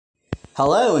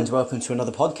Hello and welcome to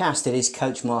another podcast. It is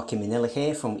Coach Mark Manila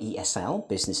here from ESL,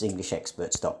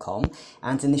 businessenglishexperts.com,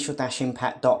 and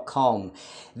initial-impact.com.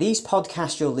 These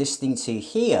podcasts you're listening to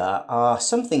here are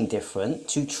something different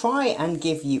to try and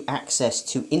give you access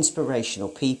to inspirational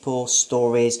people,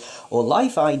 stories, or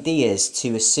life ideas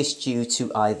to assist you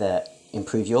to either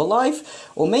improve your life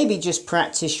or maybe just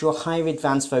practice your higher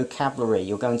advanced vocabulary.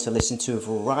 You're going to listen to a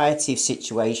variety of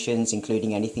situations,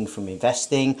 including anything from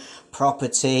investing,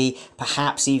 property,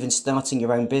 perhaps even starting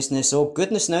your own business, or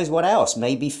goodness knows what else,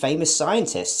 maybe famous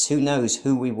scientists. Who knows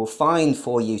who we will find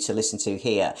for you to listen to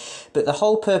here. But the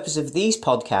whole purpose of these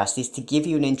podcasts is to give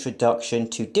you an introduction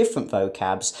to different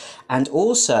vocabs and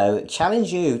also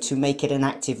challenge you to make it an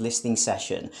active listening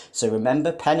session. So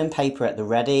remember, pen and paper at the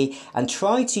ready, and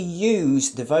try to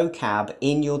use the vocab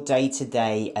in your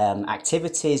day-to-day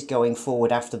activities going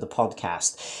forward after the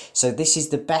podcast. So this is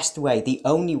the best way, the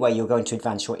only way you're going to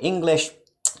advance your English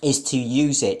is to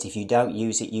use it. If you don't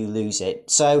use it, you lose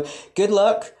it. So good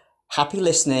luck, happy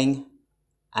listening,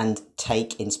 and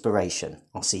take inspiration.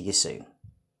 I'll see you soon.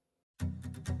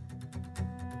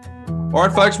 All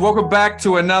right, folks, welcome back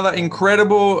to another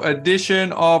incredible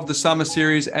edition of the Summer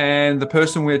Series. And the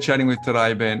person we're chatting with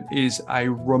today, Ben, is a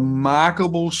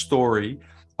remarkable story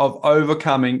of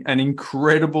overcoming an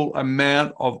incredible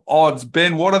amount of odds.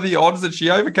 Ben, what are the odds that she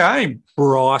overcame?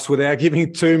 Bryce, without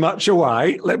giving too much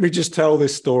away, let me just tell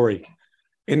this story.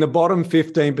 In the bottom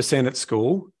 15% at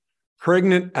school,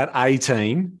 pregnant at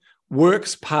 18,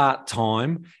 works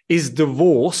part-time, is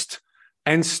divorced,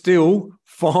 and still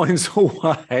finds a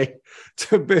way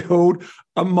to build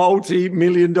a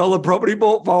multi-million-dollar property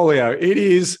portfolio. It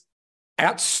is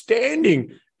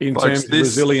outstanding in terms of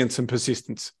resilience and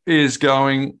persistence. Is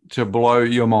going to blow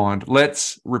your mind.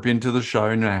 Let's rip into the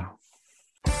show now.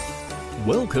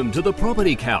 Welcome to the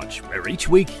Property Couch, where each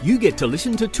week you get to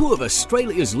listen to two of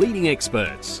Australia's leading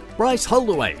experts. Bryce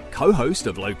Holdaway, co-host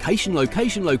of Location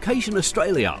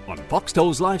Australia on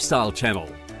Foxtel's Lifestyle Channel,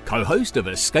 co-host of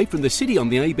Escape from the City on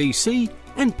the ABC,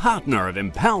 and partner of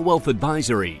Empower Wealth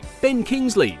Advisory. Ben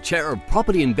Kingsley, chair of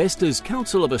Property Investors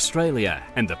Council of Australia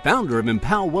and the founder of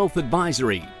Empower Wealth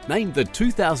Advisory, named the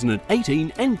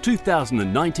 2018 and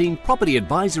 2019 Property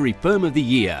Advisory Firm of the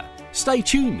Year. Stay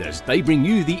tuned as they bring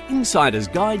you the insider's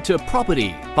guide to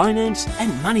property, finance,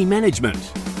 and money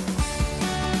management.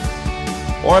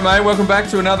 All right, mate, welcome back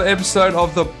to another episode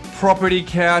of the Property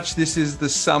Couch. This is the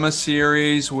Summer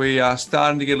Series. We are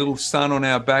starting to get a little sun on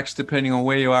our backs, depending on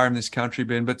where you are in this country,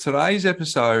 Ben. But today's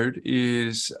episode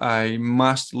is a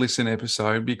must-listen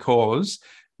episode because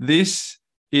this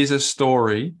is a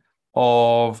story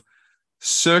of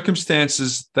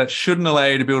circumstances that shouldn't allow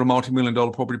you to build a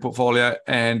multi-million-dollar property portfolio,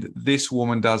 and this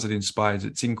woman does it in spades.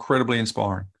 It's incredibly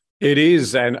inspiring. It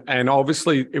is, and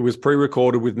obviously it was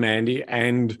pre-recorded with Mandy,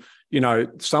 and you know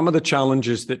some of the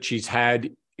challenges that she's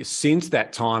had since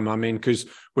that time. I mean, because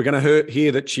we're going to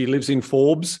hear that she lives in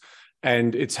Forbes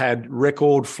and it's had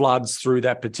record floods through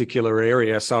that particular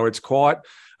area. So it's quite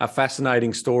a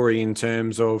fascinating story in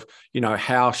terms of, you know,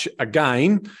 how,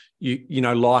 you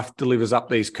know, life delivers up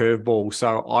these curveballs.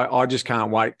 So I just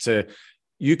can't wait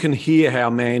you can hear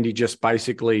how Mandy just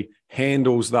basically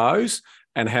handles those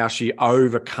and how she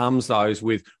overcomes those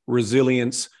with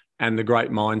resilience and the great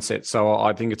mindset. So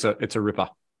I think it's a ripper.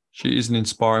 She is an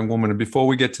inspiring woman. And before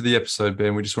we get to the episode,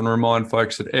 Ben, we just want to remind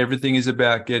folks that everything is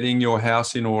about getting your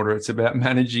house in order. It's about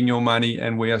managing your money.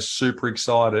 And we are super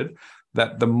excited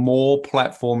that the More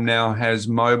platform now has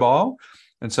mobile.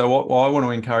 And so what I want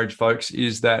to encourage folks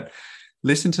is that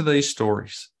listen to these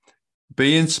stories,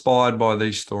 be inspired by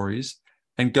these stories,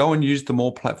 and go and use the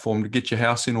More platform to get your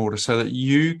house in order so that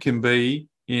you can be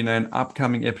in an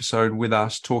upcoming episode with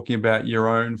us talking about your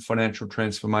own financial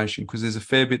transformation, because there's a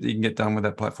fair bit that you can get done with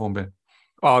that platform, Ben.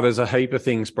 Oh, there's a heap of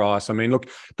things, Bryce. I mean, look,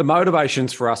 the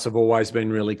motivations for us have always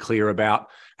been really clear about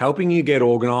helping you get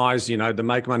organized. You know, the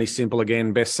Make Money Simple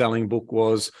Again best-selling book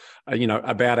was,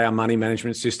 about our money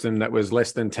management system that was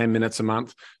less than 10 minutes a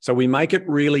month. So we make it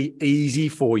really easy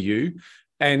for you,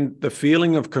 and the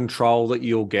feeling of control that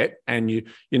you'll get. And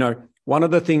one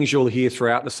of the things you'll hear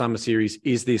throughout the summer series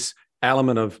is this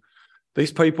element of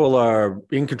these people are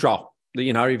in control.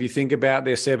 You know, if you think about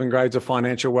their 7 grades of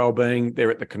financial well-being,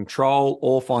 they're at the control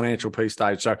or financial peace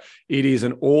stage. So it is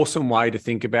an awesome way to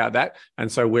think about that.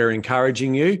 And so we're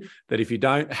encouraging you that if you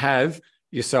don't have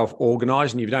yourself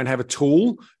organized and you don't have a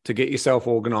tool to get yourself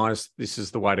organized, this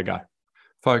is the way to go.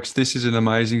 Folks, this is an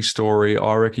amazing story.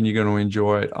 I reckon you're going to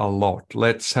enjoy it a lot.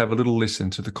 Let's have a little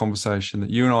listen to the conversation that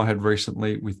you and I had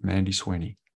recently with Mandy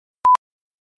Sweeney.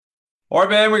 All right,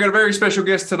 man, we've got a very special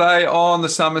guest today on the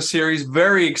Summer Series.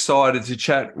 Very excited to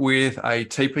chat with a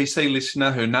TPC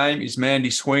listener. Her name is Mandy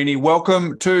Sweeney.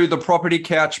 Welcome to the Property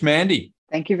Couch, Mandy.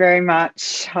 Thank you very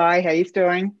much. Hi, how you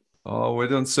doing? Oh, we're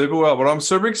doing super well. But I'm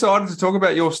super excited to talk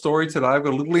about your story today. I've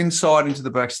got a little insight into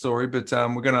the backstory, but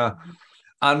we're going to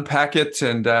unpack it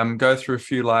and go through a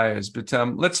few layers. But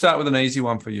let's start with an easy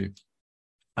one for you.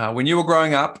 When you were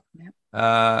growing up,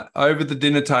 over the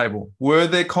dinner table, were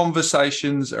there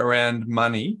conversations around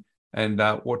money, and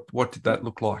what did that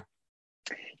look like?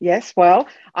 Yes, well,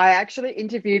 I actually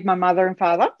interviewed my mother and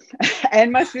father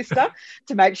and my sister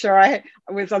to make sure I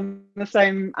was on the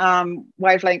same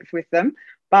wavelength with them.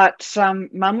 But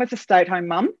mum was a stay-at-home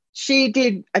mum. She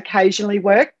did occasionally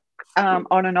work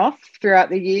on and off throughout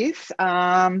the years,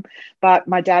 but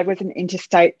my dad was an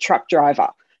interstate truck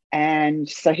driver. And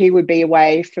so he would be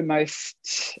away for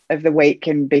most of the week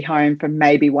and be home for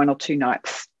maybe 1 or 2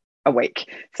 nights a week.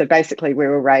 So basically we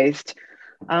were raised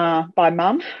by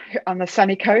mum on the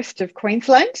sunny coast of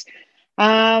Queensland.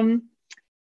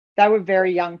 They were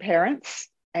very young parents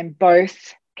and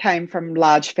both came from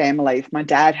large families. My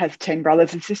dad has 10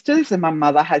 brothers and sisters and my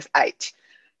mother has 8.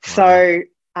 Wow. So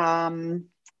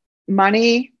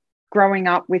money growing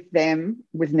up with them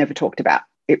was never talked about.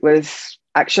 It was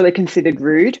actually considered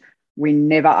rude. We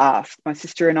never asked. My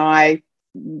sister and I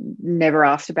never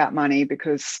asked about money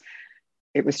because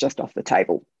it was just off the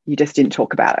table. You just didn't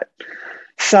talk about it.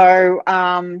 So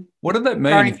what did that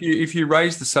mean? If you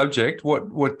raised the subject,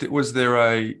 what was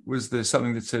there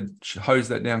something that said hose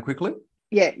that down quickly?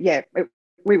 Yeah.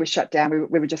 We were shut down.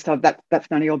 We were just told that's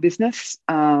none of your business.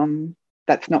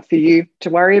 That's not for you to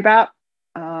worry about.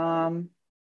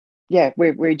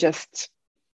 We just,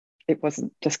 it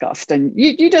wasn't discussed. And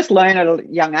you just learn at a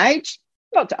young age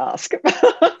not to ask.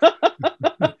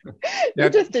 You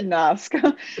just didn't ask.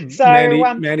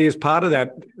 So Mandy, as part of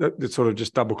that sort of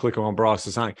just double click on what Bryce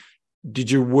is saying,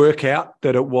 did you work out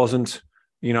that it wasn't,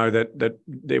 that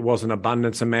there was an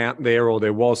abundance amount there, or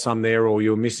there was some there, or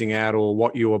you were missing out, or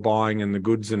what you were buying and the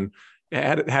goods, and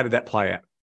how did that play out?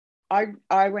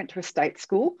 I went to a state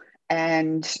school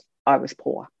and I was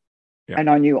poor, and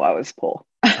I knew I was poor.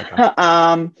 Okay.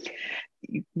 I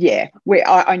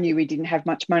knew we didn't have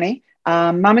much money.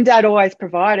 Mum and Dad always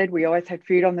provided. We always had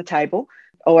food on the table,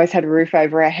 always had a roof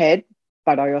over our head,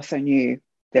 but I also knew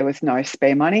there was no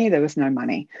spare money. There was no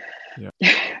money. Yeah.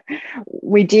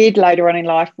 We did later on in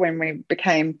life, when we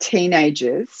became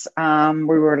teenagers, we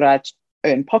were allowed to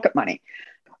earn pocket money.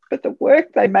 But the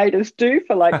work they made us do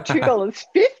for like $2.50,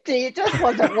 it just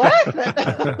wasn't worth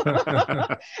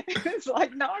it. It was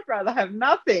like, no, I'd rather have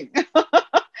nothing.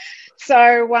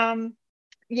 So,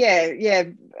 I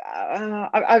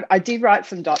did write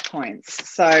some dot points.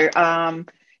 So, mum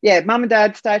and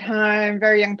dad stayed home,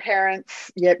 very young parents.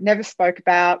 Never spoke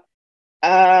about.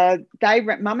 Mum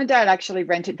and dad actually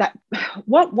rented that.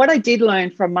 What I did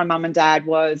learn from my mum and dad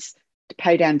was to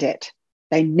pay down debt.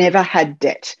 They never had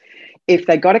debt. If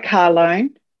they got a car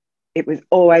loan, it was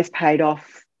always paid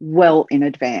off well in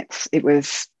advance. It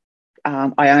was,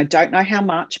 I don't know how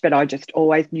much, but I just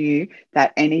always knew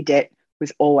that any debt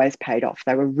was always paid off.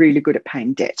 They were really good at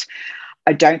paying debt.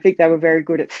 I don't think they were very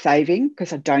good at saving,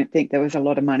 because I don't think there was a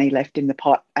lot of money left in the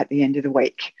pot at the end of the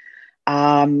week.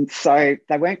 So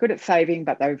they weren't good at saving,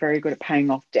 but they were very good at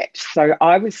paying off debt. So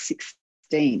I was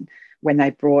 16 when they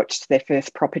bought their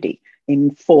first property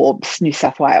in Forbes, New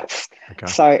South Wales. Okay.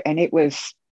 So, and it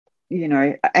was,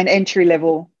 an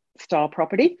entry-level style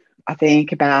property. I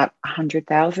think about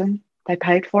 $100,000 they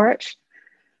paid for it.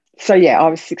 So, I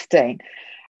was 16.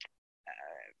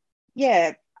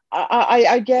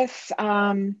 I guess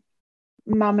mum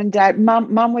and dad,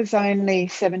 mum was only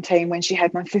 17 when she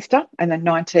had my sister, and then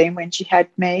 19 when she had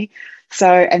me. So,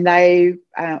 and they,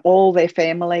 all their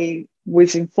family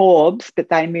was in Forbes, but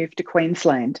they moved to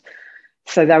Queensland.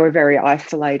 So they were very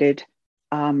isolated,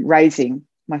 raising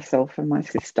myself and my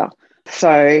sister.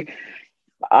 So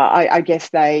I guess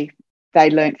they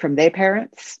learnt from their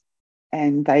parents,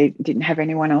 and they didn't have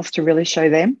anyone else to really show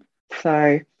them.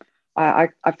 So I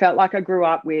felt like I grew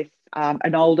up with an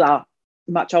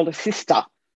much older sister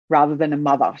rather than a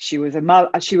mother. She was a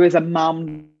mother. She was a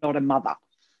mum, not a mother,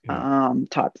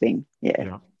 type thing.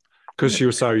 Yeah. Because she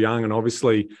was so young, and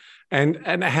obviously.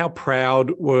 And how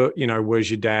proud was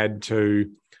your dad to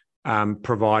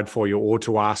provide for you, or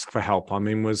to ask for help? I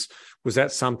mean, was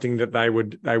that something that they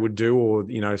would do, or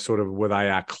sort of were they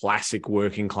a classic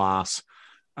working class,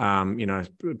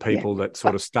 people that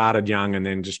sort of started young and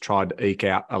then just tried to eke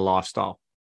out a lifestyle?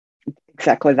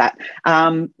 Exactly that.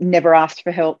 Never asked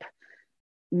for help.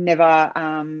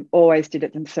 never, always did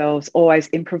it themselves, always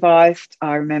improvised.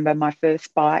 I remember my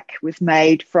first bike was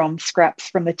made from scraps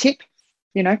from the tip,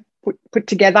 put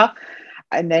together.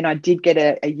 And then I did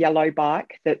get a yellow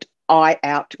bike that I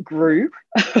outgrew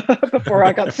before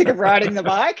I got sick of riding the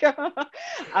bike. To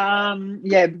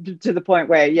the point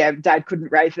where, Dad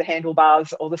couldn't raise the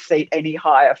handlebars or the seat any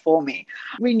higher for me.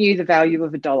 We knew the value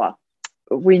of $1.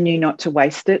 We knew not to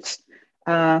waste it.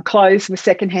 Clothes were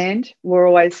secondhand. We're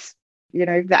always,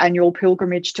 the annual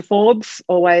pilgrimage to Forbes,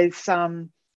 always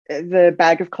the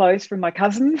bag of clothes from my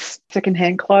cousins,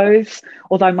 secondhand clothes.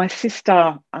 Although my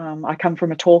sister, I come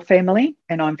from a tall family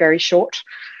and I'm very short.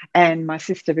 And my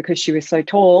sister, because she was so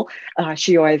tall,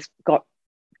 she always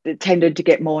tended to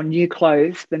get more new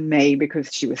clothes than me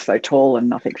because she was so tall and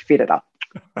nothing fitted her.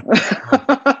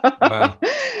 Wow.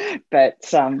 But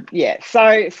so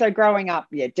growing up,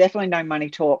 definitely no money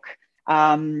talk.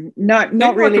 Not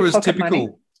really. It was pocket typical. money.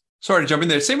 Sorry to jump in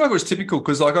there. It seemed like it was typical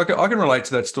because, like, I can relate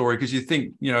to that story because you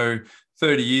think,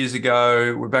 30 years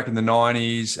ago, we're back in the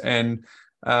 90s, and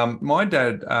my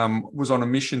dad was on a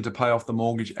mission to pay off the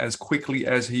mortgage as quickly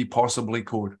as he possibly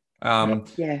could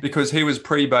because he was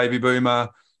pre-baby boomer.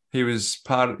 He was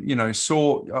part of,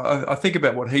 I think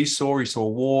about what he saw. He saw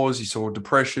wars, he saw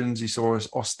depressions, he saw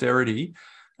austerity,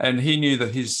 and he knew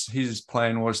that his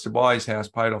plan was to buy his house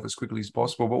paid off as quickly as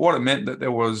possible. But what it meant that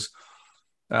there was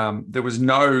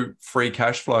no free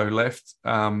cash flow left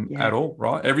at all,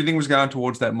 right? Everything was going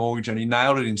towards that mortgage, and he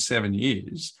nailed it in 7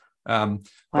 years. But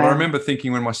I remember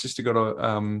thinking when my sister got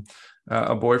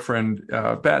a boyfriend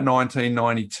about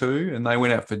 1992, and they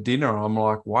went out for dinner, I'm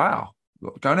like, wow,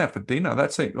 going out for dinner,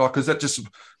 that's it. Like, because that just,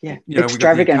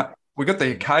 extravagant. We got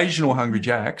the occasional Hungry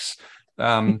Jacks,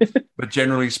 but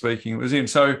generally speaking, it was in.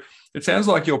 So it sounds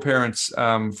like your parents,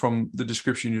 from the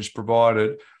description you just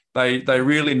provided, they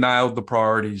really nailed the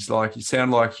priorities. Like, you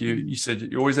sound like you said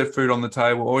you always had food on the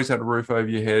table, always had a roof over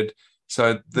your head.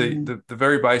 So the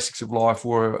very basics of life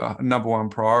were a number one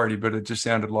priority, but it just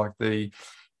sounded like the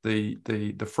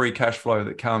free cash flow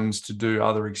that comes to do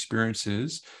other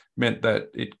experiences meant that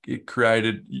it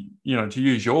created, to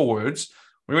use your words,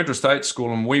 we went to a state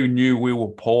school and we knew we were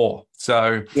poor.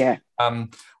 So I'm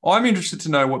interested to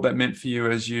know what that meant for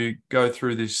you as you go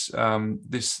through these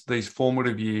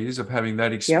formative years of having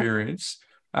that experience.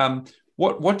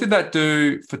 What did that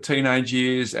do for teenage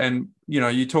years? And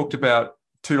you talked about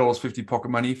 $2.50 pocket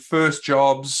money, first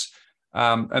jobs,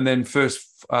 and then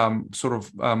first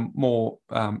more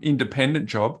independent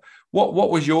job.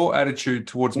 What was your attitude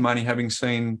towards money, having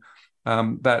seen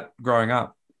that growing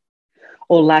up?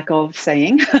 Or lack of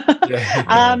seeing.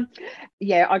 I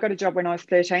got a job when I was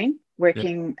 13,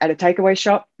 working at a takeaway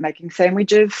shop, making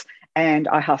sandwiches, and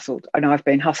I hustled, and I've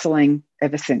been hustling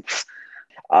ever since.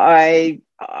 I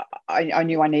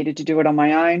knew I needed to do it on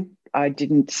my own. I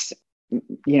didn't,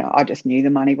 I just knew the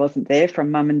money wasn't there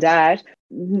from mum and dad.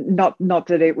 Not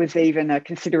that it was even a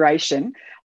consideration,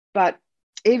 but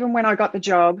even when I got the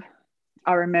job,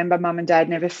 I remember mum and dad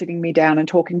never sitting me down and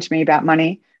talking to me about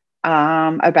money,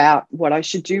 about what I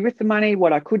should do with the money,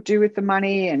 what I could do with the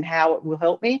money, and how it will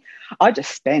help me. I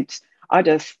just spent. I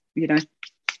just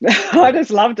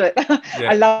loved it.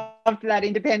 I loved that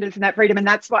independence and that freedom, and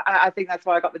that's why I think that's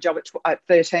why I got the job at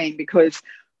 13, because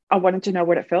I wanted to know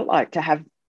what it felt like to have,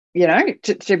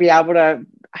 to be able to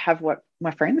have what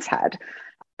my friends had.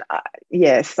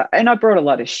 Yes, and I brought a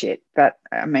lot of shit, but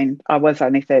I mean, I was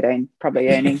only 13, probably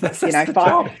earning,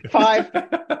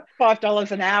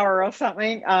 $5 an hour or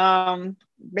something.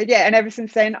 But yeah, and ever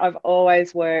since then, I've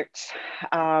always worked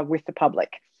with the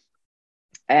public,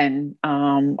 and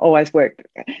always worked.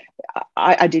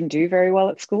 I didn't do very well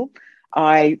at school.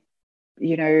 What do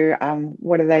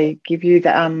they give you?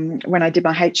 When I did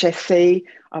my HSC,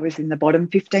 I was in the bottom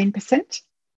 15%.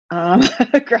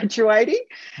 Graduating,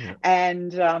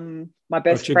 and my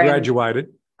best friend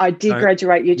graduated. I did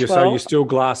graduate year 12. So you're still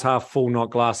glass half full, not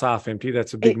glass half empty.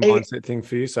 That's a big mindset thing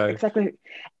for you. So exactly.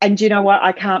 And you know what?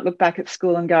 I can't look back at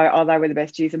school and go, oh, they were the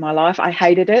best years of my life. I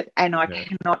hated it, and I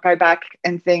cannot go back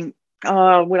and think,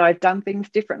 oh, would I have done things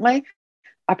differently?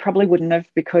 I probably wouldn't have,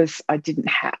 because I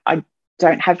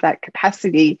don't have that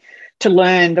capacity to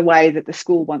learn the way that the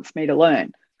school wants me to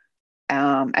learn.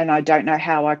 And I don't know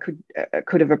how I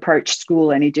could have approached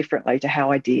school any differently to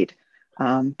how I did.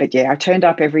 But yeah, I turned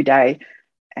up every day,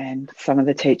 and some of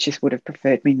the teachers would have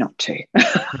preferred me not to.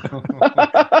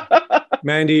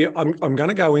 Mandy, I'm going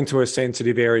to go into a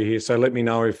sensitive area here, so let me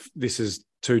know if this is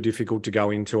too difficult to go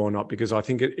into or not, because I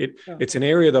think it's an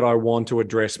area that I want to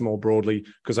address more broadly,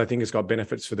 because I think it's got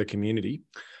benefits for the community.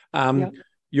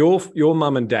 Your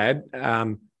mum and dad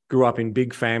grew up in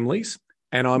big families.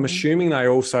 And I'm assuming they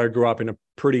also grew up in a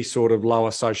pretty sort of lower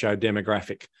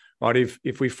socio-demographic, right?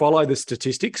 If we follow the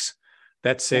statistics,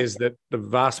 that says that the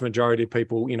vast majority of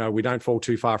people, we don't fall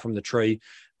too far from the tree.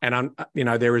 And,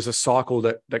 there is a cycle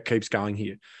that keeps going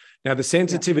here. Now, the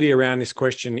sensitivity around this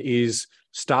question is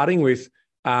starting with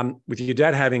your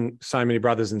dad having so many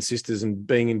brothers and sisters and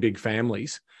being in big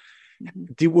families.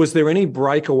 Was there any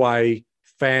breakaway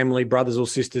family, brothers or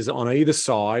sisters on either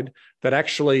side that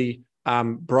actually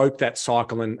broke that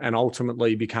cycle and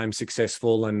ultimately became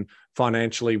successful and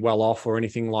financially well off or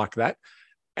anything like that?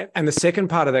 And the second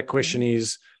part of that question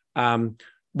is,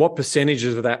 what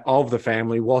percentages of the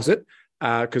family was it?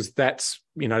 Because that's,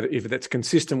 if that's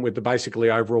consistent with the basically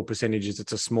overall percentages,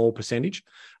 it's a small percentage.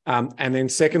 And then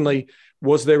secondly,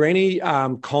 was there any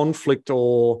conflict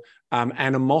or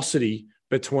animosity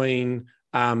between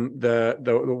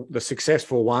the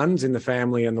successful ones in the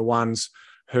family and the ones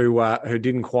who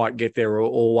didn't quite get there or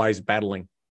always battling?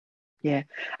 Yeah.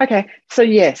 Okay. So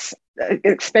yes,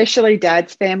 especially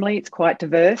Dad's family, it's quite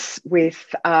diverse.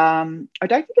 With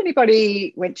I don't think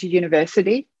anybody went to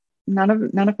university. None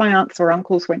of my aunts or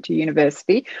uncles went to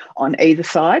university on either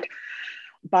side.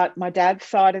 But my dad's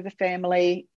side of the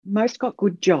family, most got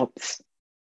good jobs.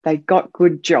 They got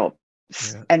good jobs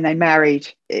and they married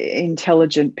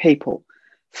intelligent people.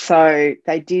 So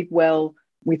they did well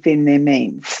within their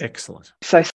means. Excellent.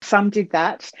 So some did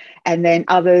that, and then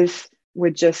others were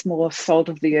just more salt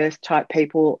of the earth type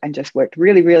people and just worked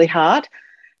really, really hard,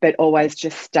 but always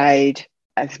just stayed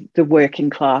as the working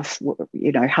class,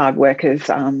 hard workers,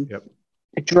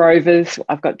 drovers.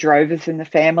 I've got drovers in the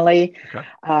family.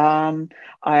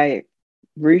 Okay.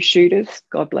 Roo shooters,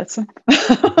 God bless them.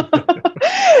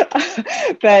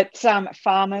 But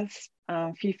farmers,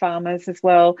 a few farmers as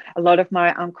well. A lot of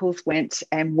my uncles went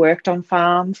and worked on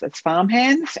farms as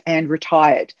farmhands and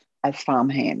retired as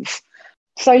farmhands.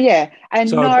 So and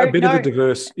so a bit of a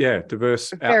diverse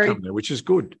outcome there, which is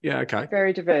good. Yeah, okay.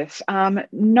 Very diverse.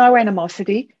 No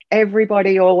animosity.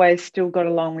 Everybody always still got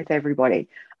along with everybody.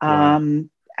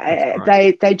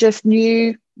 They just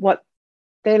knew what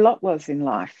their lot was in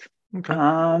life. Okay.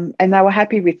 And they were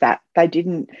happy with that.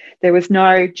 There was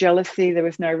no jealousy, there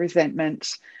was no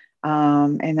resentment.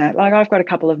 And that, like, I've got a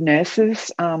couple of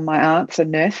nurses, my aunts are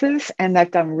nurses, and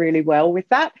they've done really well with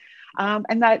that.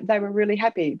 And they were really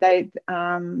happy.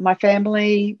 My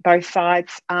family, both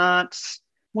sides,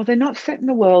 they're not setting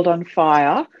the world on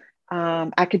fire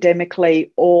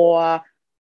academically or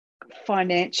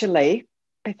financially,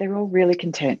 but they're all really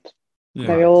content. Yeah.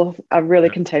 They all are really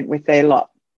content with their lot.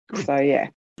 Good. So,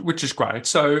 Which is great.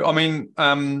 So, I mean,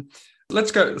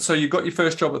 let's go. So you got your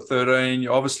first job at 13.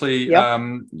 You obviously,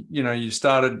 you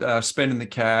started spending the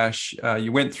cash.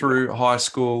 You went through high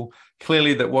school.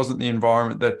 Clearly, that wasn't the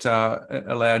environment that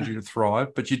allowed you to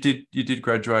thrive. But you did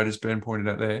graduate, as Ben pointed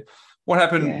out there. What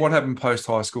happened? Yeah. What happened post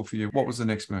high school for you? What was the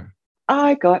next move?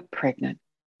 I got pregnant.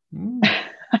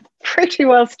 Pretty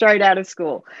well straight out of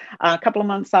school. A couple of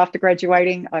months after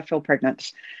graduating, I fell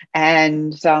pregnant.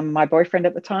 And my boyfriend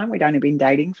at the time, we'd only been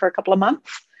dating for a couple of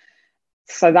months.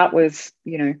 So that was,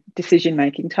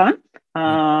 decision-making time.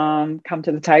 Come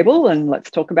to the table and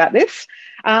let's talk about this.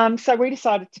 So we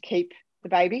decided to keep the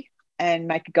baby and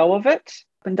make a go of it.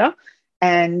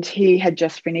 And he had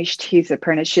just finished his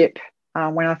apprenticeship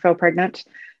when I fell pregnant.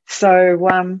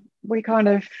 So we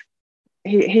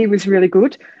he was really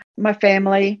good. My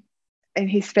family and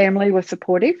his family were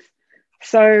supportive.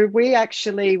 So we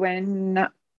actually, when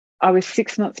I was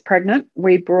 6 months pregnant,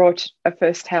 we brought a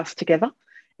first house together.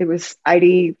 It was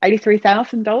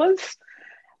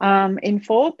 $83,000 in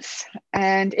Forbes,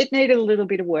 and it needed a little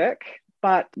bit of work.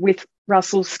 But with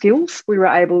Russell's skills, we were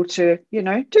able to,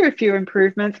 do a few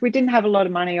improvements. We didn't have a lot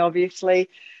of money, obviously,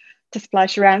 to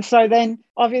splash around. So then,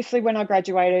 obviously, when I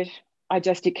graduated, I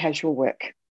just did casual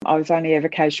work. I was only ever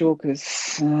casual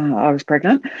because I was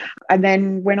pregnant. And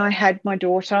then when I had my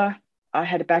daughter, I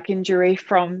had a back injury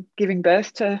from giving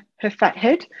birth to her fat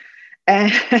head.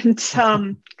 And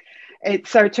it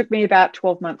took me about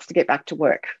 12 months to get back to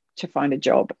work, to find a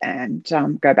job and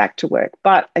go back to work.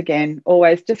 But again,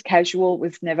 always just casual. It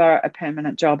was never a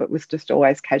permanent job. It was just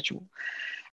always casual.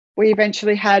 We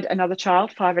eventually had another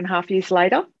child 5.5 years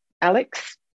later,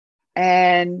 Alex.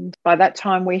 And by that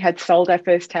time, we had sold our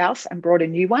first house and brought a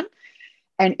new one.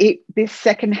 And this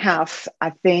second house, I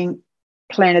think,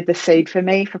 planted the seed for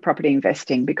me for property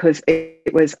investing, because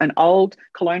it was an old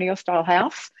colonial style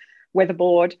house,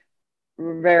 weatherboard,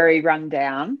 very run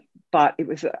down, but it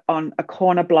was on a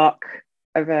corner block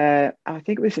of I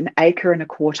think it was 1.25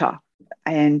 acres.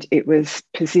 And it was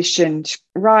positioned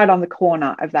right on the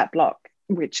corner of that block,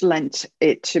 which lent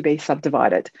it to be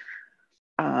subdivided.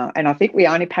 And I think we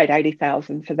only paid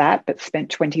 $80,000 for that, but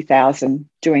spent $20,000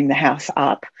 doing the house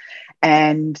up.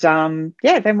 And then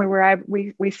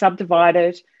we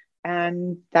subdivided,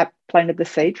 and that planted the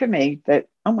seed for me that,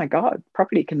 oh my God,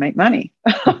 property can make money.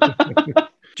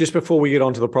 Just before we get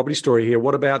on to the property story here,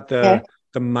 what about the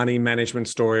money management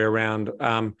story around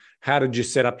how did you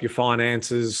set up your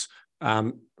finances?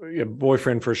 Your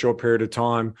boyfriend for a short period of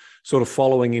time, sort of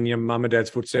following in your mum and dad's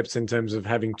footsteps in terms of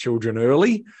having children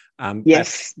early.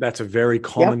 Yes. That's a very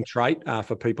common trait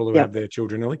for people who have their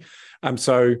children early.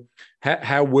 So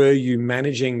how were you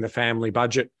managing the family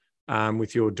budget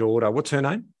with your daughter? What's her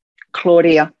name?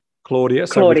 Claudia.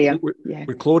 So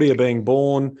with Claudia being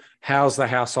born, how's the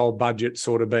household budget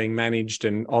sort of being managed?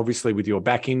 And obviously with your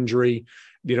back injury,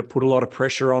 did it put a lot of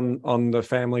pressure on the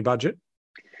family budget?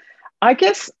 I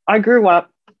guess I grew up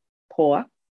poor,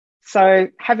 so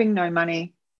having no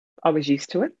money, I was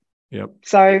used to it. Yep.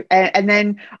 So, and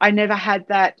then I never had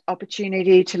that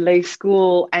opportunity to leave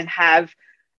school and have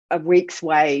a week's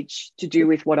wage to do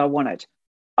with what I wanted.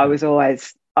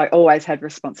 I always had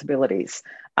responsibilities.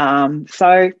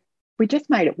 So we just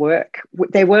made it work.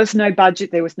 There was no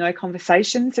budget. There was no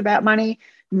conversations about money.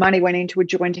 Money went into a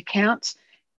joint account,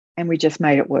 and we just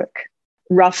made it work.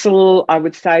 Russell, I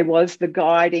would say, was the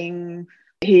guiding.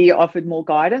 He offered more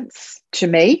guidance to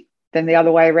me than the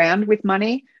other way around with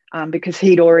money, because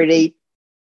he'd already,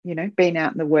 been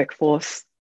out in the workforce,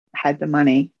 had the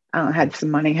money, had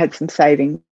some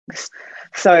savings.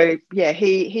 So, yeah,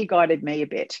 he guided me a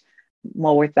bit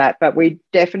more with that. But we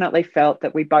definitely felt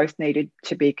that we both needed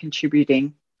to be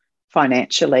contributing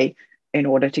financially in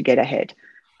order to get ahead.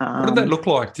 What did that look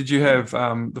like? Did you have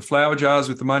the flower jars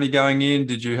with the money going in?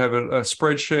 Did you have a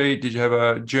spreadsheet? Did you have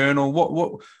a journal?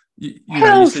 What you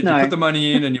said you put the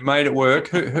money in and you made it work.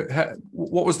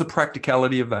 What was the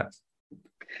practicality of that?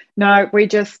 No, we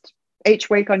just,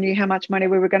 each week I knew how much money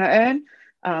we were going to earn,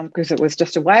 because it was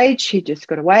just a wage. He just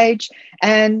got a wage.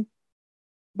 And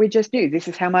we just knew this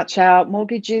is how much our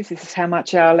mortgage is, this is how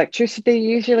much our electricity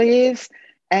usually is,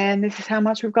 and this is how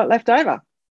much we've got left over.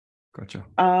 Gotcha.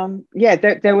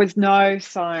 There was no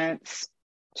science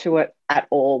to it at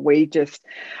all. We just,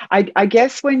 I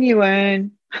guess when you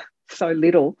earn so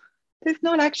little, there's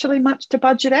not actually much to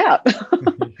budget out.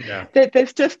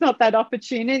 There's just not that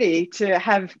opportunity to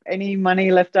have any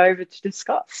money left over to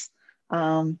discuss.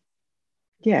 So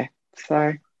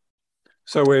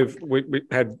we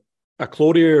had a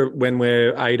Claudia when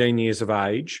we're 18 years of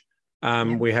age.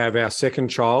 We have our second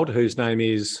child, whose name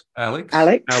is Alex.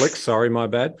 Sorry, my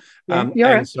bad. But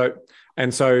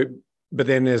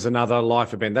then there's another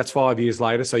life event. That's 5 years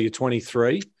later. So you're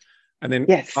 23, and then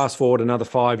fast forward another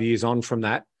 5 years on from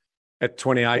that. At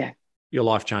 28, your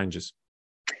life changes.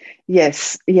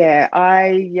 Yes, yeah.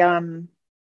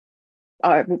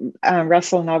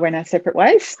 Russell and I went our separate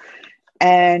ways,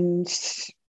 and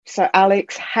so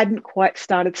Alex hadn't quite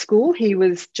started school. He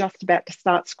was just about to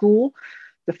start school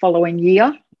the following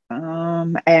year,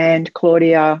 and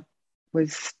Claudia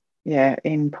was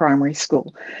in primary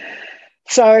school.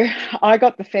 So I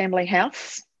got the family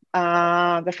house,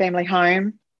 the family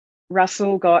home.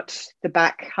 Russell got the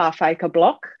back half-acre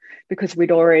block because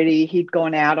he'd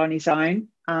gone out on his own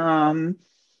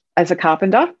as a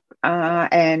carpenter,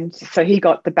 and so he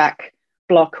got the back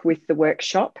block with the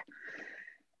workshop.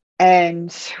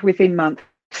 And within months,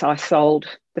 I sold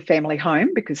the family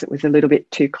home because it was a little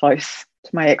bit too close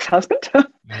to my ex-husband,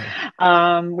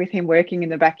 with him working in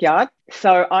the backyard.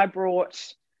 So I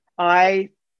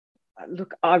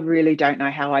really don't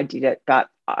know how I did it, but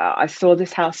I saw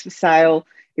this house for sale.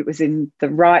 It was in the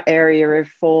right area of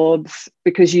Forbes,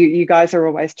 because you guys are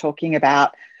always talking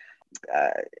about,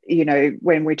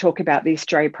 when we talk about the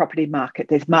Australia property market,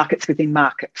 there's markets within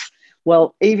markets.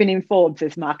 Well, even in Forbes,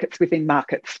 there's markets within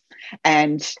markets.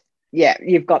 And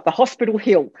you've got the Hospital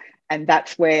Hill, and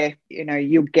that's where,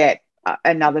 you'll get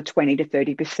another 20 to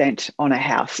 30% on a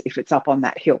house if it's up on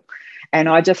that hill. And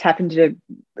I just happened to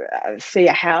see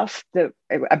a house,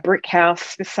 a brick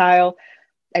house for sale,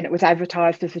 and it was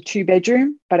advertised as a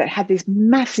 2-bedroom, but it had this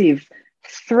massive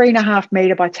 3.5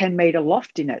 metre by 10 metre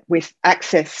loft in it with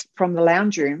access from the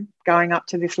lounge room going up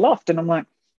to this loft. And I'm like,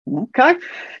 okay.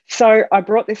 So I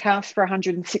brought this house for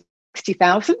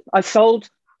 $160,000. I sold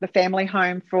the family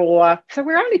home so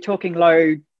we're only talking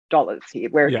low dollars here.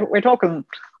 We're talking,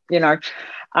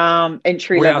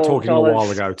 entry level. We are talking dollars. A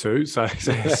while ago too. So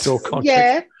that's all context.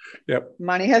 Yeah. Yep.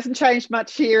 Money hasn't changed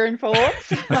much here in Forbes.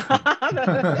 So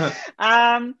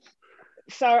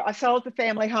I sold the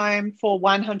family home for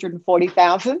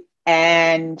 $140,000,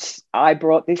 and I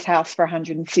brought this house for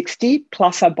 $160,000.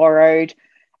 Plus, I borrowed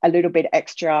a little bit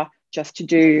extra just to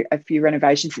do a few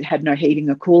renovations. It had no heating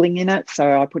or cooling in it,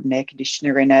 so I put an air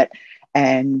conditioner in it,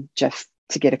 and just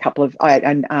to get a couple of,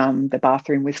 the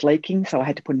bathroom was leaking, so I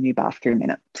had to put a new bathroom in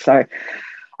it. So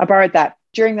I borrowed that.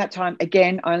 During that time,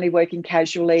 again, only working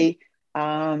casually.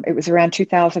 It was around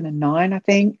 2009, I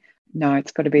think. No,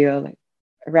 it's got to be early,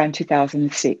 around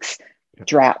 2006. Yep.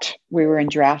 Drought. We were in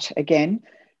drought again.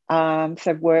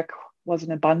 So work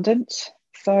wasn't abundant.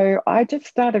 So I just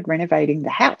started renovating the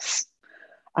house,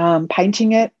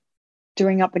 painting it,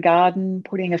 doing up the garden,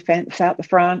 putting a fence out the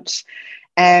front.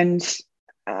 And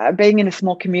being in a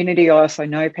small community, I also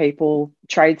know people,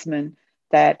 tradesmen,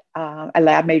 that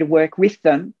allowed me to work with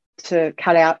them to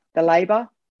cut out the labour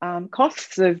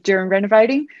costs of during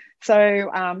renovating. So,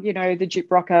 the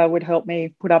gyprocker would help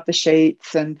me put up the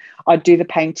sheets, and I'd do the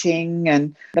painting,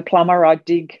 and the plumber, I'd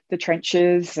dig the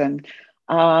trenches. And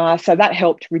so that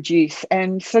helped reduce.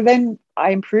 And so then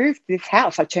I improved this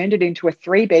house. I turned it into a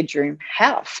 3-bedroom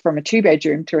house, from a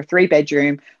 2-bedroom to a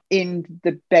 3-bedroom in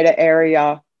the better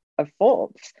area of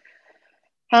Forbes.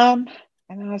 And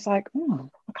I was like,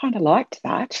 I kind of liked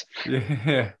that.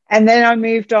 Yeah. And then I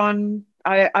moved on.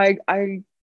 I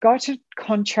got a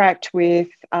contract with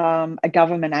a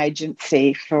government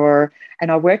agency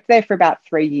and I worked there for about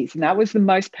 3 years. And that was the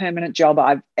most permanent job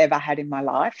I've ever had in my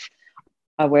life.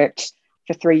 I worked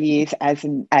for 3 years as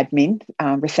an admin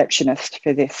receptionist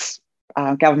for this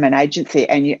government agency.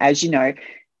 And as you know,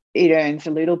 it earns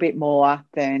a little bit more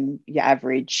than your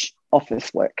average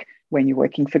office work when you're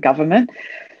working for government.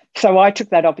 So I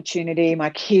took that opportunity. My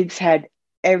kids had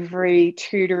every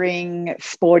tutoring,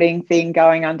 sporting thing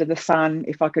going under the sun.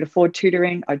 If I could afford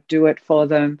tutoring, I'd do it for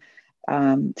them.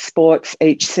 Sports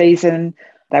each season.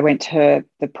 They went to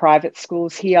the private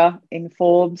schools here in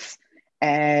Forbes.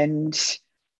 And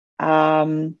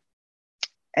then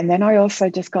I also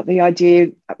just got the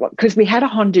idea, because we had a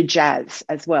Honda Jazz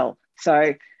as well.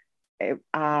 So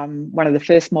one of the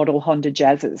first model Honda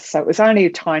Jazzes. So it was only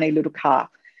a tiny little car.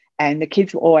 And the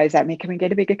kids were always at me, can we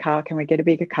get a bigger car? Can we get a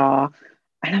bigger car?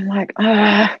 And I'm like,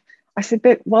 I said,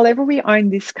 but whenever we own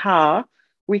this car,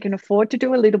 we can afford to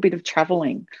do a little bit of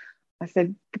traveling. I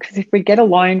said, because if we get a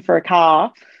loan for a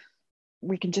car,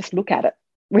 we can just look at it.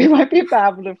 We won't be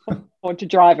able to afford to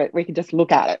drive it. We can just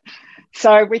look at it.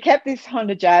 So we kept this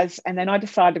Honda Jazz. And then I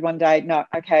decided one day, no,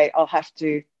 okay, I'll have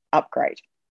to upgrade.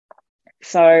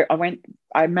 So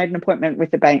I made an appointment with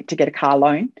the bank to get a car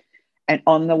loan. And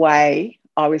on the way,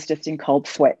 I was just in cold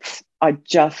sweats. I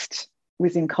just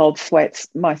was in cold sweats.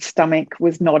 My stomach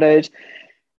was knotted.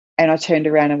 And I turned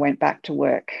around and went back to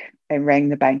work and rang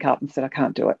the bank up and said, I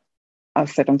can't do it. I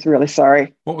said, I'm really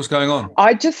sorry. What was going on?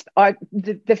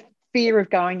 The fear of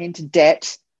going into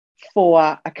debt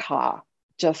for a car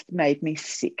just made me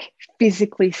sick,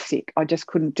 physically sick. I just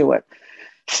couldn't do it.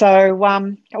 So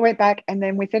I went back, and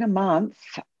then within a month,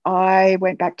 I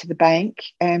went back to the bank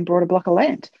and bought a block of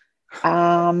land for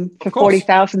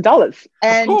 $40,000.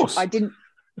 And I didn't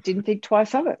think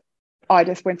twice of it. I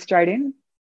just went straight in.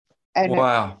 And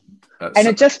wow.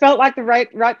 It just felt like the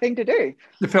right thing to do.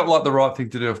 It felt like the right thing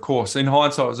to do, of course. In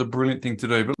hindsight, it was a brilliant thing to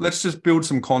do. But let's just build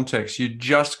some context. You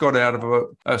just got out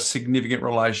of a significant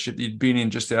relationship you'd been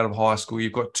in just out of high school.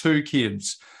 You've got 2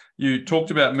 kids. You talked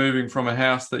about moving from a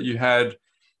house that you had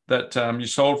that you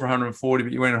sold for 140,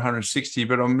 but you went 160.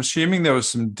 But I'm assuming there was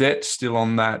some debt still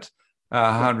on that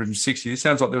 160. It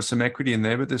sounds like there was some equity in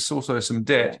there, but there's also some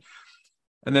debt. Yeah.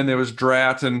 And then there was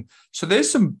drought. And so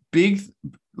there's big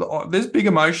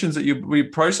emotions that we're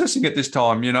processing at this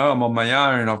time. You know, I'm on my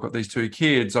own. I've got these 2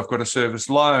 kids. I've got to service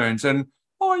loans. And,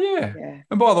 yeah.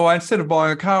 And by the way, instead of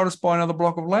buying a car, I'll just buy another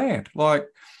block of land. Like,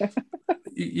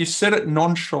 you said it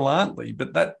nonchalantly,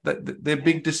 but they're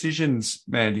big decisions,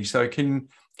 Mandy. So can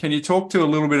you talk to a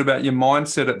little bit about your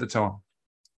mindset at the time?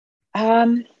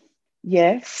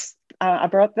 Yes. I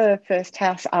bought the first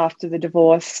house after the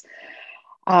divorce,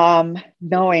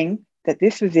 knowing that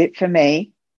this was it for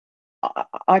me.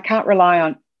 I can't rely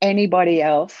on anybody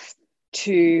else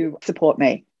to support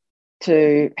me,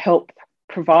 to help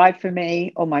provide for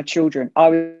me or my children.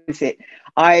 I was it.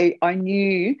 I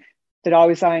knew that I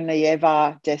was only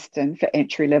ever destined for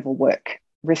entry-level work,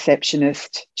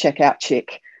 receptionist, checkout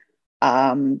chick,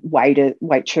 waiter,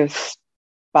 waitress,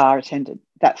 bar attendant,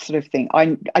 that sort of thing.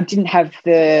 I didn't have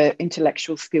the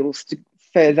intellectual skills to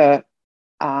further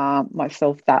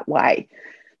myself that way.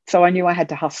 So I knew I had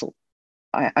to hustle.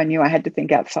 I knew I had to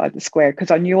think outside the square,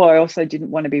 because I knew I also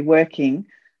didn't want to be working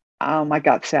my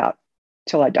guts out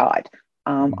till I died.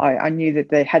 I knew that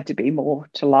there had to be more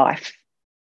to life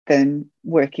than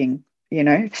working,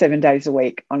 7 days a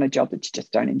week on a job that you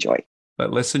just don't enjoy.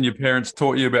 That lesson your parents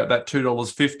taught you about that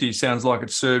 $2.50 sounds like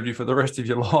it served you for the rest of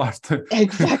your life.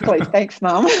 Exactly. Thanks,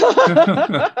 Mum.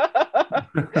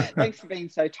 Thanks for being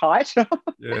so tight.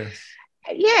 Yes.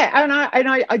 Yeah, and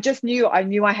I just knew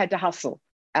I had to hustle.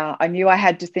 I knew I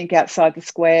had to think outside the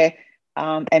square.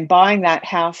 And buying that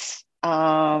house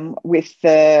with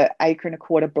the 1.25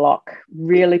 acre block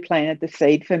really planted the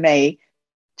seed for me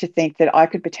to think that I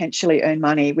could potentially earn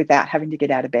money without having to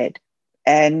get out of bed.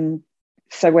 And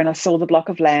so when I saw the block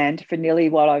of land for nearly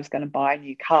what I was going to buy a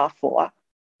new car for,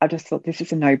 I just thought this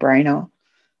is a no-brainer.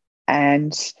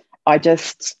 And I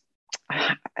just,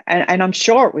 and I'm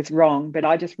sure it was wrong, but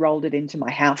I just rolled it into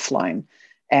my house loan.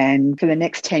 And for the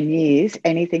next 10 years,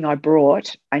 anything I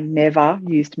brought, I never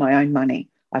used my own money.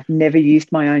 I've never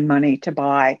used my own money to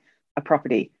buy a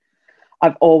property.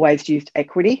 I've always used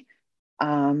equity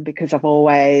because I've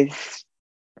always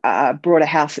brought a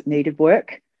house that needed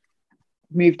work,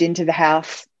 moved into the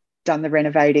house, done the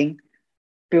renovating,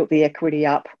 built the equity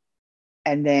up,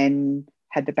 and then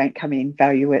had the bank come in,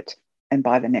 value it, and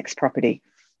buy the next property,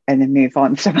 and then move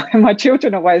on. So my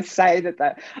children always say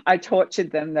that I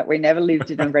tortured them, that we never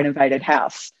lived in a renovated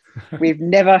house. We've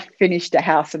never finished a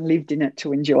house and lived in it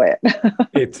to enjoy it.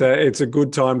 It's a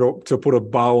good time to put a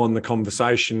bow on the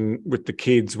conversation with the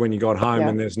kids when you got home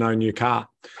and there's no new car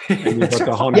and you've got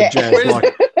the Honda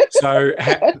Jazz. So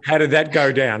how did that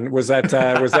go down? Was that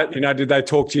did they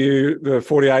talk to you the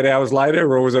 48 hours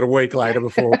later, or was it a week later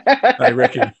before they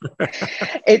reckon?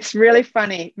 It's really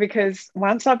funny because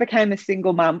once I became a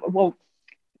single mum, well,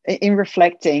 in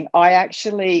reflecting, I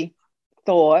actually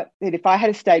thought that if I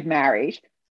had stayed married,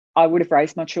 I would have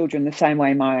raised my children the same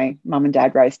way my mum and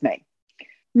dad raised me.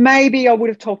 Maybe I would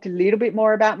have talked a little bit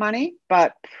more about money,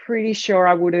 but pretty sure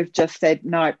I would have just said,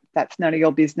 no, that's none of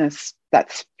your business.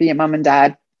 That's for your mum and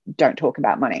dad. Don't talk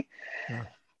about money. Yeah.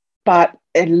 But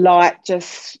a light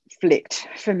just flicked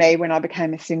for me when I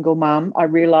became a single mum. I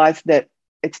realised that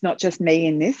it's not just me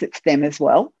in this, it's them as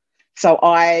well. So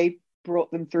I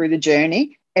brought them through the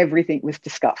journey. Everything was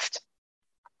discussed.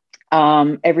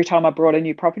 Every time I brought a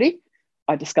new property,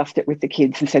 I discussed it with the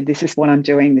kids and said, this is what I'm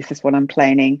doing, this is what I'm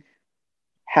planning.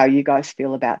 How you guys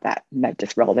feel about that? And they'd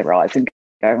just roll their eyes and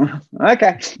go,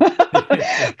 okay,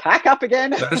 pack up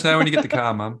again. Let us know when you get the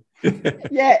car, Mum.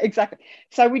 Yeah, exactly.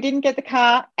 So we didn't get the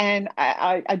car, and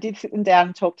I did sit them down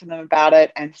and talk to them about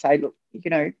it and say, look,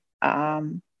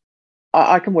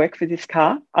 I can work for this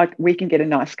car. We can get a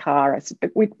nice car. I said,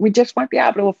 but we just won't be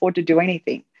able to afford to do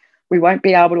anything. We won't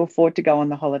be able to afford to go on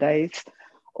the holidays,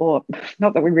 or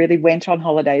not that we really went on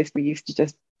holidays. We used to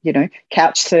just,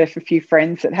 couch surf a few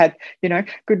friends that had,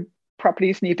 good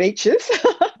properties near beaches.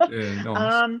 Yeah,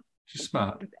 nice. She's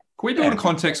smart. Can we do a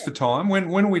context for time?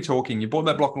 When are we talking? You bought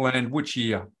that block of land which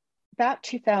year? About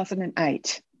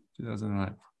 2008.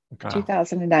 2008. Okay.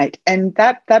 2008. And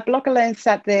that block of land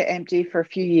sat there empty for a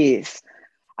few years.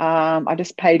 I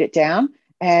just paid it down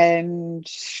and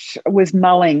was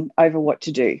mulling over what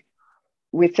to do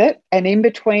with it. And in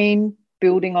between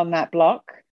building on that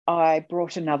block, I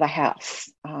brought another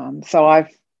house. So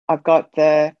I've got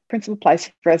the principal place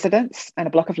of residence and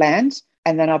a block of land,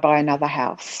 and then I buy another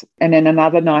house and then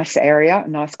another nice area, a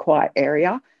nice quiet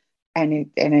area, and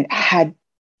it had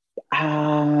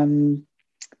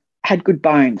good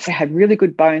bones. It had really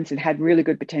good bones and had really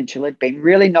good potential. It'd been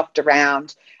really knocked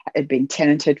around. It'd been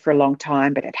tenanted for a long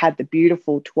time, but it had the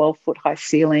beautiful 12-foot high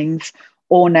ceilings,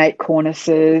 ornate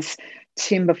cornices,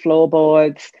 timber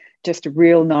floorboards, just a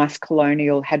real nice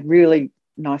colonial, had really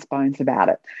nice bones about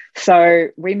it. So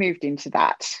we moved into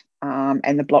that,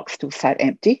 and the block still sat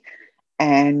empty,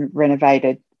 and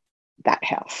renovated that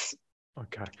house.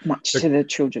 Okay. Much to the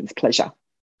children's pleasure.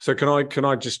 So can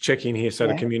I just check in here so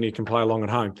the community can play along at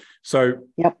home? So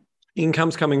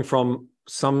income's coming from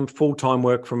some full-time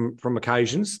work from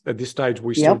occasions. At this stage,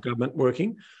 we're still government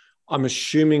working. I'm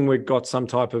assuming we've got some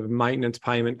type of maintenance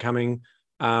payment coming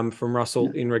from Russell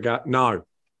in regard. No.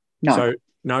 So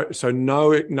no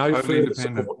further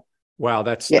support. Wow,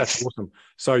 that's awesome.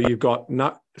 So you've got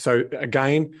so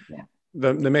again,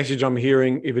 the message I'm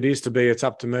hearing, if it is to be, it's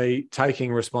up to me,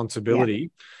 taking responsibility.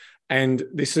 And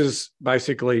this is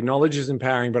basically knowledge is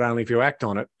empowering, but only if you act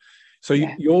on it. So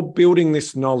you're building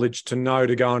this knowledge to know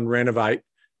to go and renovate.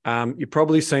 You've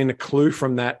probably seen a clue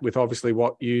from that with obviously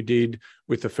what you did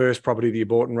with the first property that you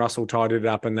bought, and Russell tidied it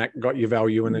up and that got your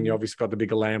value. And then you obviously got the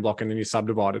bigger land block and then you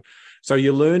subdivided. So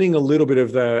you're learning a little bit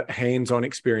of the hands-on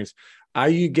experience. Are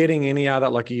you getting any other,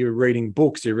 like you're reading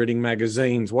books, you're reading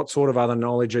magazines, what sort of other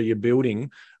knowledge are you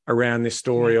building around this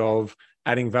story of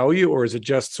adding value, or is it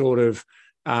just sort of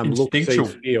look, see,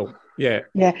 feel? Yeah.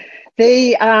 Yeah.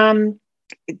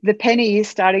 the penny is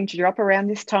starting to drop around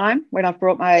this time when I've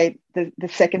brought the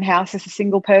second house as a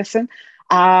single person,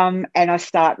 and I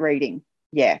start reading.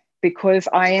 Yeah, because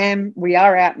we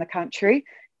are out in the country.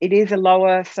 It is a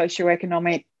lower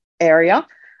socioeconomic area,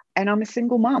 and I'm a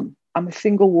single mum. I'm a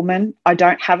single woman. I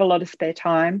don't have a lot of spare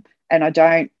time, and I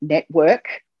don't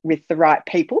network with the right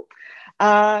people.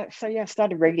 So yeah, I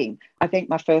started reading. I think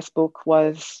my first book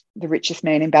was The Richest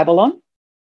Man in Babylon.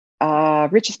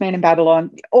 Richest Man in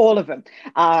Babylon, all of them.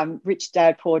 Rich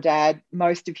Dad, Poor Dad,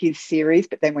 most of his series.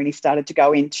 But then when he started to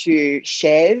go into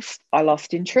shares, I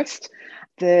lost interest.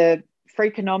 The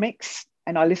Freakonomics,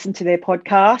 and I listened to their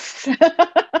podcasts.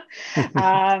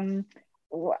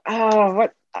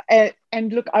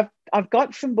 And look, I've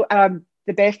got some.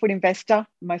 The Barefoot Investor,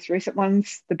 most recent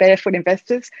ones, the Barefoot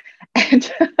Investors,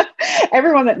 and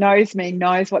everyone that knows me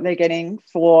knows what they're getting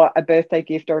for a birthday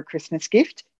gift or a Christmas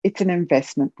gift. It's an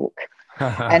investment book.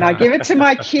 And I give it to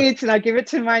my kids and I give it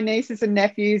to my nieces and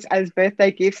nephews as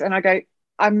birthday gifts. And I go,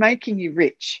 I'm making you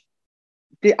rich.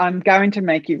 I'm going to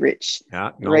make you rich.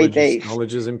 Yeah, read these.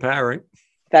 Knowledge is empowering.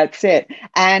 That's it.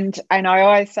 And I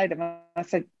always say to them, I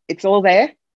said, it's all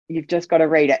there. You've just got to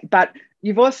read it. But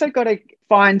you've also got to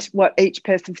find what each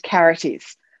person's carrot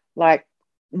is. Like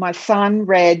my son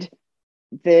read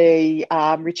The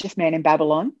Richest Man in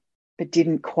Babylon, but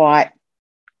didn't quite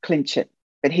clinch it.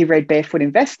 But he read Barefoot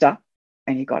Investor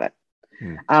and he got it.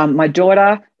 My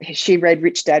daughter, she read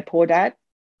Rich Dad, Poor Dad,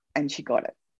 and she got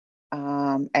it.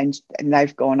 And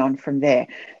they've gone on from there.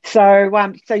 So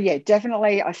yeah,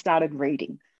 definitely I started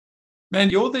reading. Man,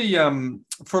 you're the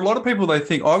for a lot of people, they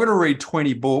think I've got to read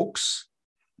 20 books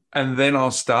and then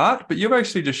I'll start. But you've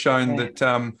actually just shown that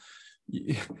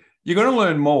you're going to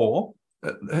learn more.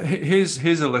 Here's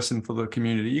a lesson for the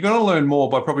community. You're going to learn more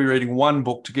by probably reading one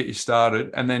book to get you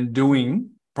started and then doing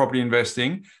property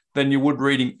investing than you would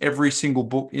reading every single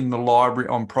book in the library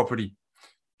on property.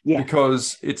 Yeah.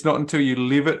 Because it's not until you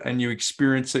live it and you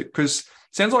experience it. Because it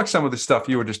sounds like some of the stuff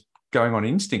you were just going on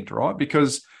instinct, right?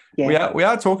 Because we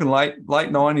are talking late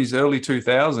 90s, early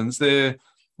 2000s. There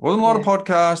wasn't a lot of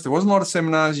podcasts. There wasn't a lot of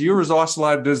seminars. You're as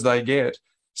isolated as they get.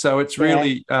 So it's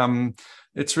really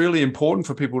important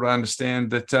for people to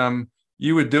understand that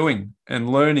you were doing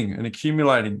and learning and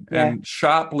accumulating and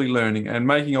sharply learning and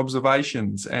making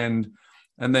observations and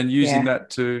then using that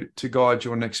to guide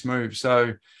your next move.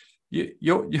 So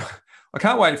I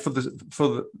can't wait for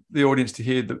the audience to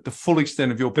hear the full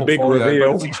extent of your portfolio. Big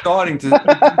reveal. It's exciting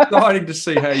to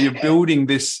see how you're building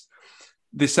this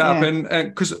up, and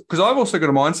because I've also got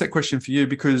a mindset question for you,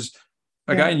 because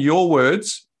again, your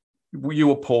words, you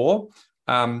were poor,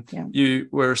 you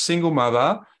were a single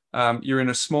mother, you're in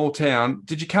a small town.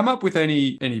 Did you come up with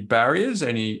any barriers,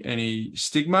 any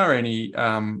stigma, any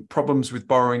problems with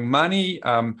borrowing money?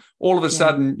 All of a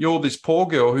sudden, you're this poor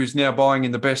girl who's now buying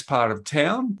in the best part of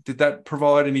town. Did that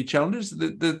provide any challenges?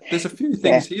 There's a few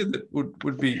things here that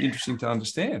would be interesting to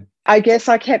understand. I guess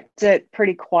I kept it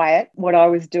pretty quiet, what I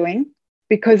was doing,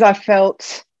 because I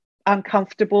felt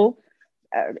uncomfortable.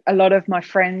 A lot of my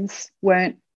friends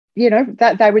weren't,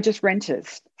 that they were just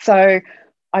renters. So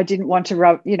I didn't want to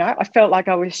I felt like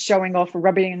I was showing off or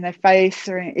rubbing it in their face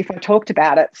or if I talked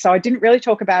about it. So I didn't really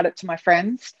talk about it to my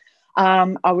friends.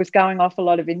 I was going off a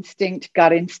lot of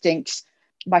gut instinct.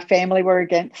 My family were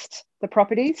against the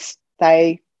properties.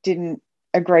 They didn't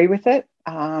agree with it.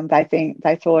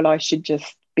 They thought I should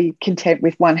just be content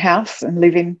with one house and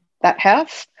live in that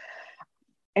house.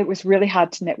 It was really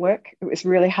hard to network. It was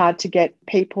really hard to get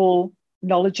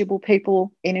knowledgeable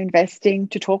people in investing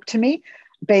to talk to me.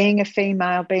 Being a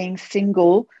female, being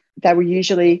single, they were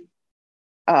usually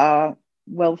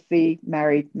wealthy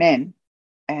married men.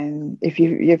 And if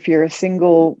you're a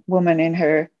single woman in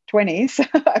her 20s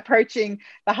approaching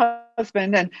the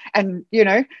husband and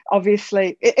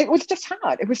obviously it was just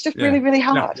hard. It was just really, really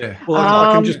hard. No,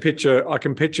 well, I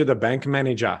can picture the bank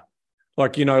manager,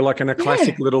 like in a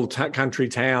classic little country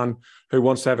town who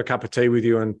wants to have a cup of tea with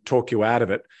you and talk you out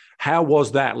of it. How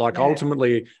was that?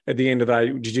 Ultimately, at the end of the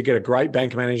day, did you get a great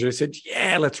bank manager who said,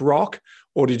 yeah, let's rock?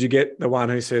 Or did you get the one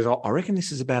who says, I reckon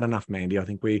this is about enough, Mandy. I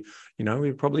think we're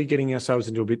probably getting ourselves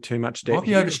into a bit too much debt. Might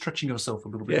be overstretching yourself a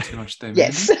little bit too much there.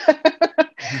 Yes.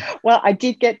 Well, I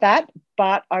did get that,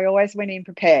 but I always went in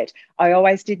prepared. I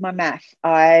always did my math.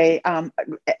 And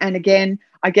again,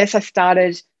 I guess I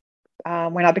started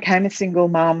when I became a single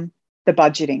mum, the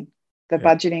budgeting.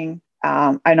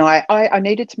 And I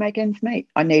needed to make ends meet.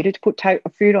 I needed to put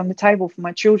food on the table for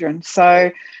my children.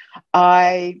 So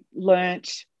I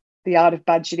learnt the art of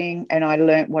budgeting, and I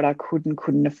learnt what I could and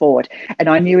couldn't afford. And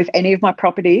I knew if any of my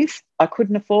properties I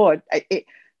couldn't afford,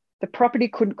 the property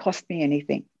couldn't cost me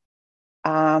anything.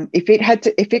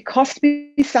 If it cost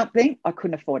me something, I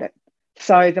couldn't afford it.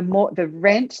 So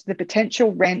the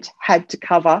potential rent had to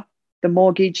cover the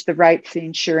mortgage, the rates, the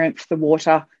insurance, the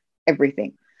water,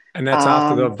 everything. And that's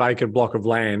after the vacant block of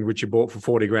land, which you bought for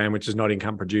 40 grand, which is not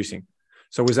income producing.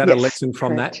 So was that a lesson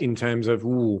from correct. that in terms of,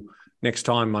 next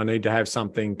time I need to have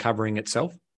something covering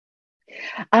itself?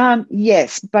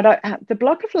 Yes, but the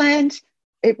block of land,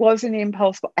 it was an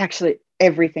impulse. Actually,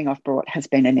 everything I've bought has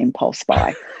been an impulse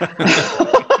buy.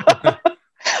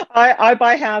 I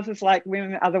buy houses like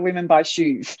other women buy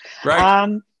shoes.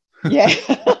 Right. Yeah.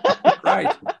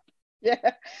 Right.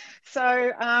 Yeah.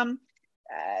 So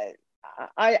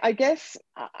I guess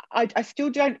I still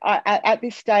don't, at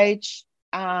this stage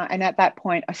and at that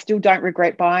point, I still don't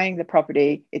regret buying the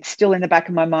property. It's still in the back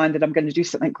of my mind that I'm going to do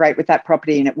something great with that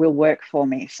property and it will work for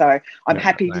me. So I'm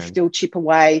happy to still chip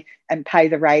away and pay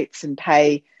the rates and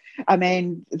pay. I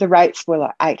mean, the rates were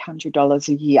like $800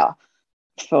 a year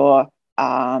for,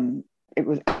 it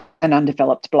was an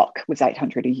undeveloped block was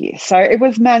 $800 a year. So it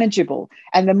was manageable.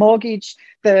 And the mortgage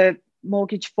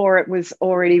for it was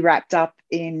already wrapped up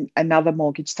in another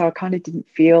mortgage. So I kind of didn't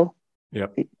feel it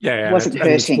wasn't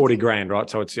hurting. It's 40 grand, right?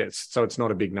 So it's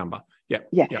not a big number. Yeah.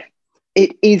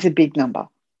 It is a big number.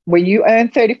 When you earn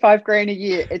 35 grand a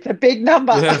year, it's a big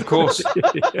number. Yeah, of course.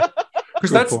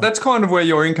 Because that's kind of where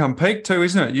your income peaked too,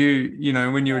 isn't it? You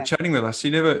know, when you were chatting with us,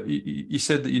 you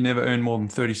said that you never earned more than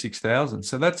 36,000.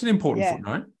 So that's an important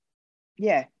footnote.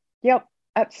 Yeah. Yep.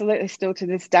 Absolutely. Still to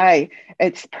this day,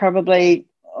 it's probably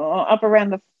up around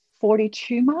the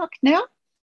 42 mark now,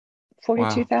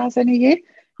 42,000 a year.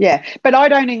 Yeah. But I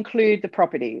don't include the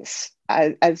properties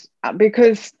as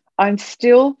because I'm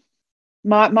still,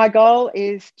 my goal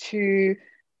is to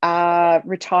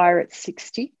retire at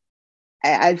 60.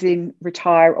 As in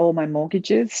retire all my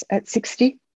mortgages at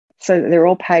 60, so that they're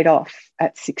all paid off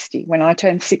at 60. When I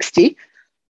turn 60,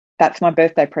 that's my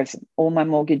birthday present. All my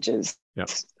mortgages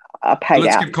are paid out.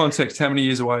 Let's give context. How many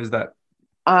years away is that?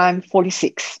 I'm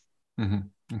 46.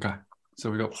 Mm-hmm. Okay. So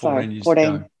we've got 14 years to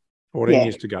go. 14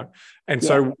 years to go. And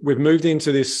so we've moved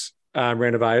into this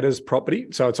renovators property.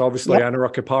 So it's obviously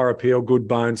owner-occupier appeal, good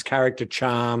bones, character,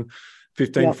 charm,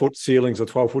 15-foot ceilings or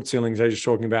 12-foot ceilings, as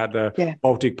you're talking about, the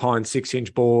Baltic pine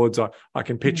 6-inch boards. I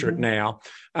can picture it now.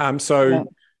 And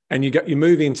you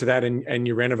move into that and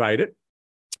you renovate it.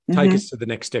 Take us to the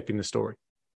next step in the story.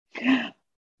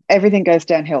 Everything goes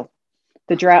downhill.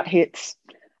 The drought hits.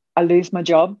 I lose my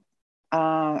job,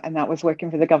 and that was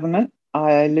working for the government.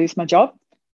 I lose my job,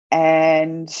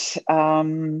 and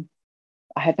I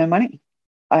had no money.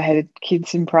 I had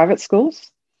kids in private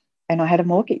schools. And I had a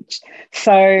mortgage.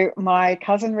 So my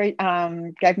cousin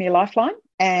gave me a lifeline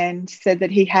and said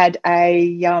that he had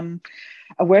a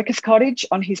workers' cottage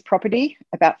on his property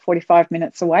about 45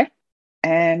 minutes away.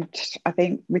 And I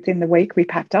think within the week we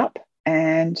packed up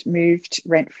and moved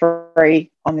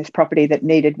rent-free on this property that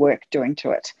needed work doing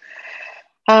to it.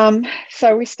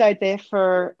 So we stayed there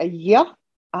for a year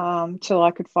till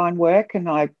I could find work. And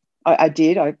I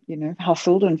did. I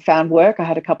hustled and found work. I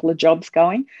had a couple of jobs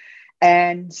going.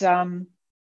 And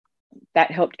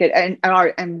that helped get,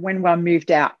 and when I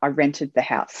moved out, I rented the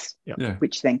house,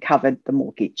 which then covered the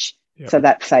mortgage. So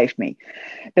that saved me.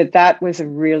 But that was a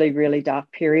really, really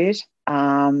dark period.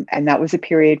 And that was a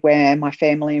period where my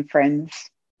family and friends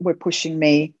were pushing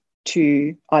me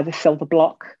to either sell the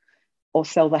block or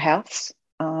sell the house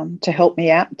to help me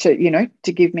out, to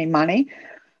give me money.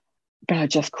 But I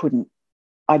just couldn't.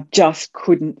 I just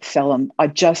couldn't sell them. I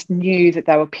just knew that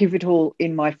they were pivotal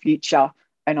in my future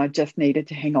and I just needed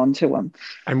to hang on to them.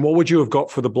 And what would you have got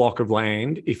for the block of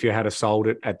land if you had sold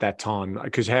it at that time?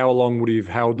 Because how long would you have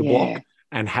held the block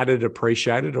and had it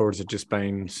appreciated, or has it just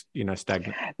been,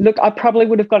 stagnant? Look, I probably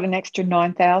would have got an extra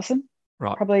 9,000,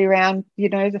 right? Probably around,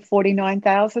 the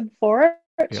 49,000 for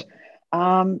it. Yep.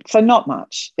 So not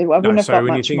much. I wouldn't have got much more. So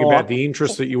when you think about the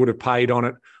interest that you would have paid on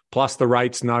it, plus the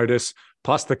rates notice,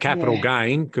 plus the capital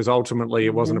gain, because ultimately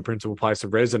it wasn't a principal place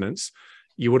of residence,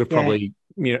 you would have probably,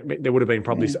 there would have been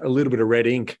probably a little bit of red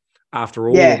ink after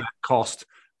all of that cost,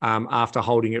 after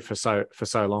holding it for so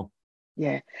long.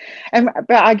 Yeah.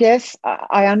 But I guess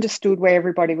I understood where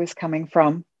everybody was coming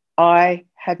from. I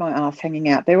had my ass hanging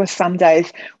out. There were some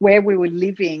days where we were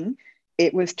living,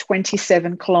 it was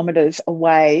 27 kilometres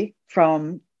away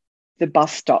from the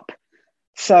bus stop.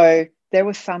 So there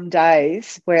were some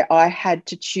days where I had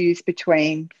to choose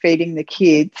between feeding the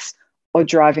kids or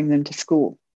driving them to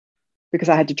school, because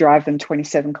I had to drive them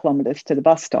 27 kilometres to the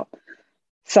bus stop.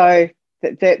 So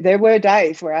there were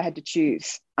days where I had to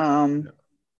choose. And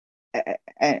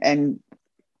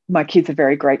my kids are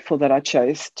very grateful that I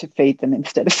chose to feed them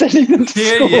instead of sending them to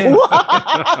school.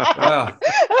 Wow.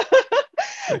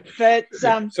 But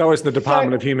so is the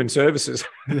Department of Human Services.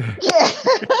 yeah.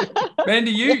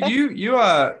 Mandy,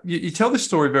 you tell this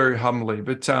story very humbly,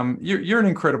 but you're an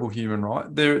incredible human, right?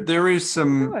 There is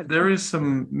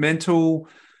some mental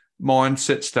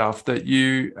mindset stuff that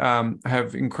you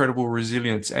have incredible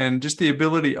resilience and just the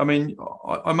ability. I mean,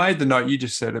 I made the note, you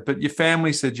just said it, but your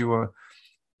family said you were.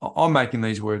 I'm making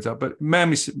these words up, but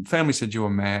family said you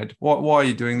were mad. Why are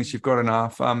you doing this? You've got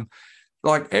enough.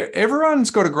 Like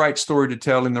everyone's got a great story to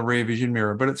tell in the rear vision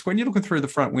mirror, but it's when you're looking through the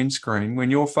front windscreen,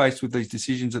 when you're faced with these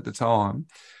decisions at the time,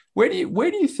 where do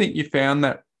you think you found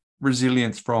that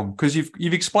resilience from? Because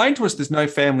you've explained to us there's no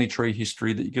family tree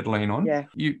history that you could lean on. Yeah.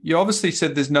 You obviously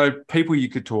said there's no people you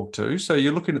could talk to, so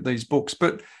you're looking at these books.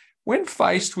 But when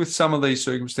faced with some of these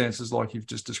circumstances like you've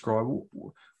just described,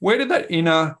 where did that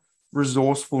inner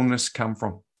resourcefulness come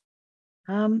from?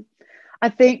 I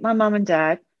think my mum and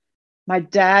dad. My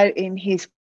dad, in his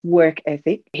work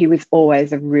ethic, he was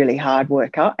always a really hard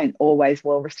worker and always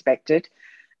well respected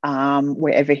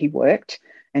wherever he worked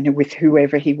and with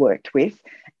whoever he worked with.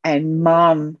 And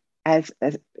mum, as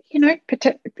you know,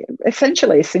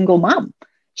 essentially a single mum.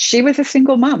 She was a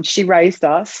single mum. She raised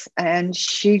us and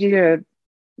she did a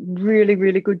really,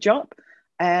 really good job.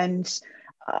 And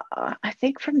I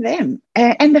think from them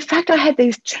and the fact I had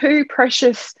these two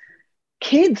precious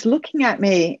kids looking at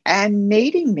me and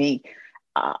needing me,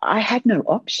 I had no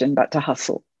option but to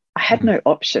hustle. I had no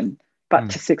option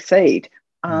but to succeed.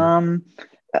 I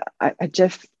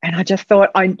just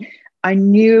thought I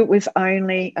knew it was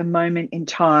only a moment in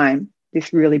time,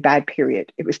 this really bad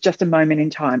period. It was just a moment in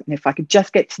time. And if I could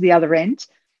just get to the other end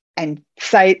and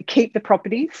keep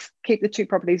the two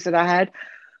properties that I had,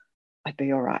 I'd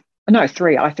be all right. No,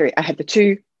 three. I had the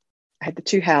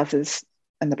two houses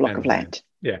and the block of land.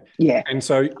 Yeah. Yeah. And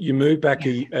so you moved back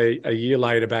a year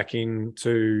later back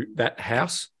into that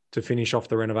house to finish off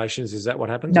the renovations. Is that what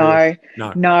happened?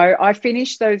 No. I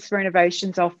finished those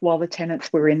renovations off while the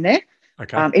tenants were in there.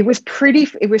 Okay. It was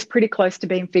pretty close to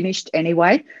being finished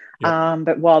anyway. Yep.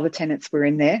 But while the tenants were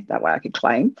in there, that way I could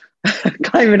claim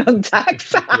it on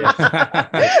tax.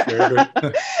 Yes, very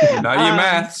good. You know your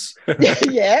maths.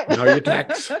 Yeah. Know your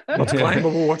tax. What's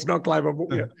claimable, what's not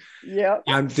claimable. Yeah.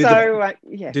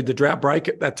 Did the drought break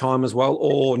at that time as well,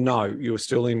 or no? You were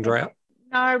still in drought?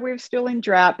 No, we were still in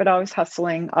drought, but I was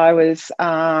hustling. I was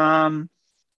I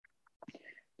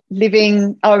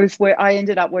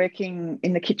ended up working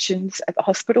in the kitchens at the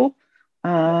hospital.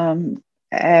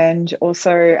 And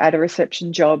also at a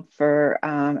reception job for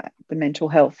the mental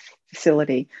health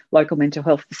facility, local mental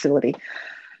health facility.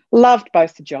 Loved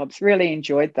both the jobs, really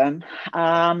enjoyed them.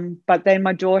 But then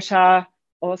my daughter,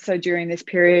 also during this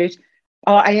period,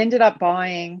 I ended up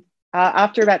buying,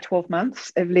 after about 12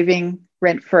 months of living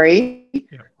rent-free,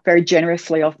 very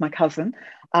generously off my cousin,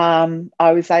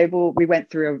 we went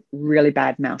through a really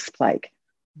bad mouse plague,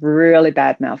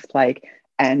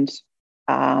 and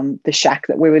the shack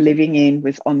that we were living in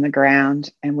was on the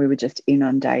ground and we were just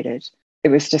inundated. It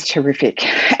was just horrific.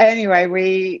 Anyway,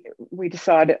 we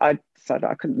decided I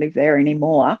couldn't live there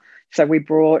anymore. So we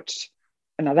brought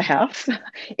another house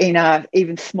in a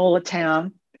even smaller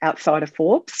town outside of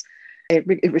Forbes.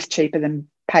 It was cheaper than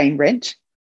paying rent.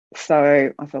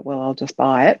 So I thought, well, I'll just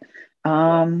buy it.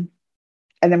 And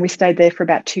then we stayed there for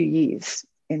about 2 years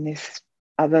in this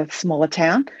other smaller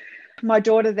town. My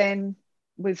daughter then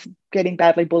was getting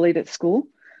badly bullied at school.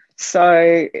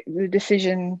 So the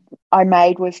decision I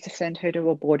made was to send her to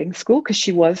a boarding school because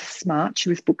she was smart. She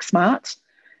was book smart.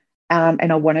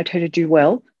 And I wanted her to do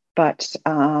well. But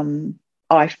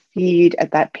I feared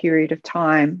at that period of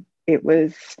time, it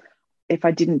was if I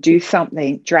didn't do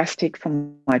something drastic for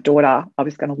my daughter, I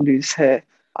was going to lose her.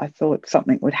 I thought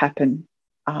something would happen.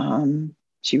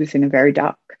 She was in a very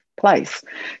dark place.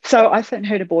 So I sent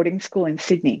her to boarding school in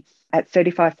Sydney at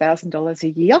 $35,000 a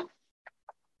year,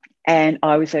 and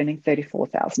I was earning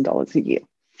 $34,000 a year.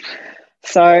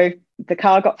 So the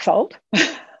car got sold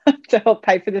to help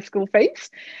pay for the school fees,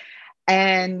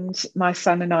 and my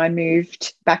son and I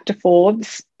moved back to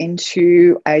Forbes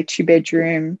into a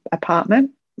 2-bedroom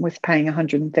apartment, was paying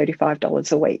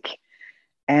 $135 a week,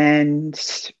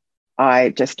 and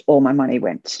all my money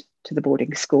went to the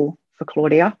boarding school for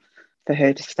Claudia, for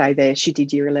her to stay there. She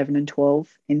did year 11 and 12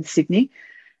 in Sydney.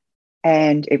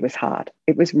 And it was hard.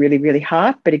 It was really, really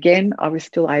hard. But again, I was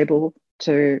still able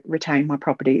to retain my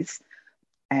properties.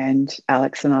 And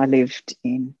Alex and I lived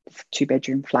in this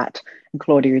 2-bedroom flat. And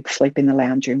Claudia would sleep in the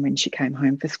lounge room when she came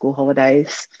home for school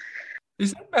holidays.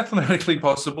 Is that mathematically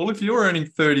possible? If you're earning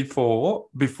 34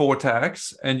 before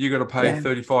tax and you got to pay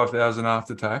 35,000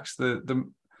 after tax,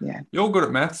 you're good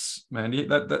at maths, Mandy.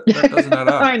 That doesn't add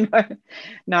up. I know.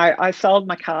 No, I sold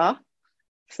my car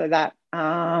So that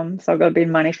so I got a bit of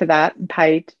money for that and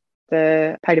paid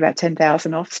about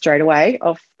 10,000 off straight away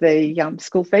off the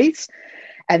school fees.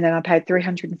 And then I paid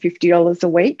 $350 a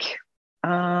week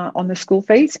on the school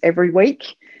fees every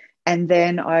week. And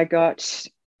then I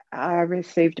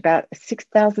received about a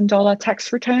 $6,000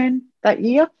 tax return that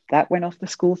year. That went off the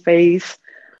school fees,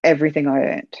 everything I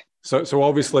earned. So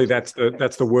obviously that's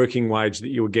the working wage that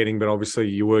you were getting, but obviously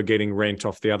you were getting rent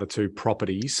off the other two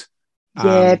properties.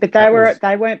 Yeah, but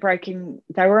they weren't breaking.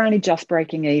 They were only just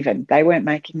breaking even. They weren't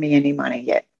making me any money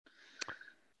yet.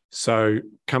 So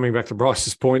coming back to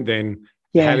Bryce's point, then,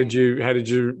 yeah. how did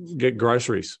you get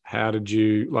groceries? How did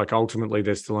you ultimately?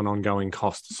 There's still an ongoing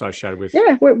cost associated with.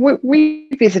 Yeah, we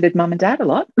visited Mum and Dad a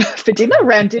lot for dinner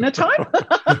around dinner time.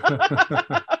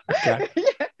 Okay.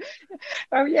 Yeah.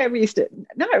 Oh yeah, we used to.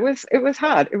 No, it was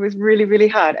hard. It was really, really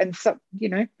hard. And so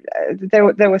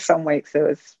there were some weeks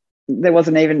there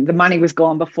wasn't even, the money was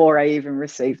gone before I even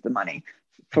received the money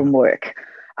from work.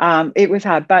 It was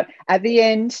hard. But at the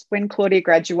end, when Claudia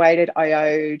graduated, I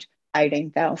owed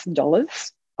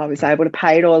 $18,000. I was able to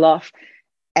pay it all off.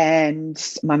 And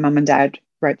my mum and dad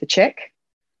wrote the check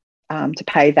to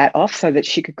pay that off so that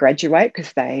she could graduate,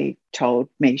 because they told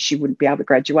me she wouldn't be able to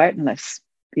graduate unless,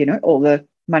 all the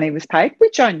money was paid,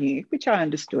 which I knew, which I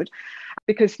understood.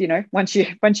 Because, once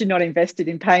you're not invested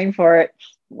in paying for it,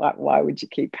 why would you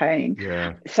keep paying?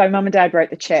 Yeah. So mum and dad wrote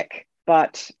the check,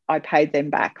 but I paid them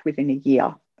back within a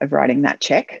year of writing that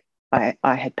check. I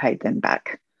had paid them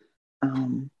back,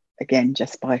 again,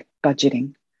 just by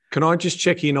budgeting. Can I just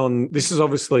check in on, this is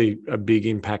obviously a big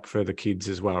impact for the kids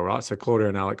as well, right? So Claudia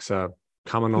and Alex are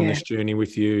coming on this journey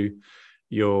with you.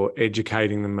 You're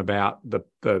educating them about the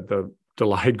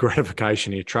delayed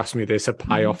gratification here. Trust me, there's a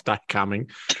payoff date coming.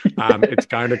 It's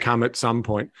going to come at some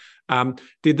point.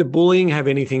 Did the bullying have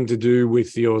anything to do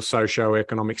with your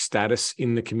socioeconomic status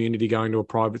in the community going to a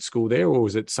private school there, or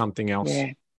was it something else?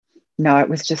 Yeah. No, it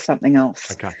was just something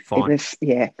else. Okay, fine. It was,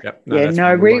 Yep.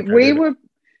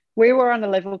 We were on a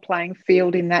level playing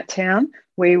field in that town.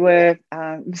 We were,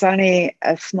 it was only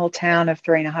a small town of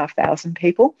 3,500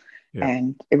 people. Yep.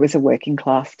 And it was a working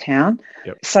class town.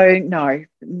 Yep. So no,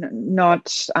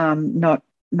 not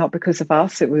because of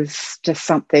us. It was just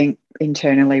something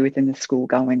internally within the school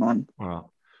going on.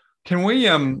 Wow. Can we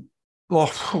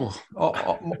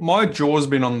my jaw's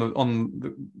been on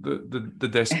the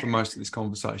desk for most of this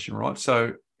conversation, right?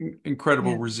 So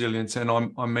incredible resilience, and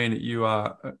I mean it. You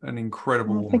are an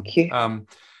incredible woman. Thank you.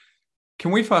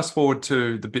 Can we fast forward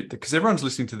to the bit, because everyone's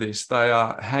listening to this, they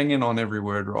are hanging on every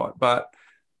word, right? But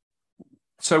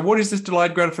so what does this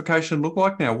delayed gratification look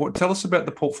like now? Tell us about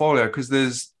the portfolio, because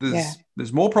there's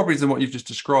more properties than what you've just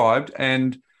described.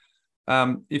 And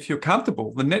if you're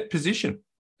comfortable, the net position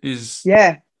is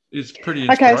pretty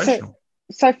inspirational. Okay,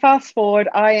 so fast forward,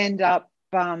 I end up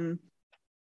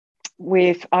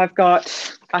with, I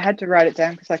had to write it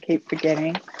down because I keep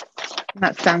forgetting. And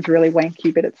that sounds really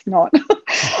wanky, but it's not.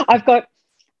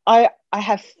 I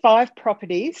have 5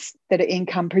 properties that are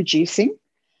income producing.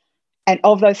 And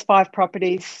of those 5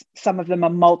 properties, some of them are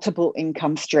multiple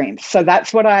income streams. So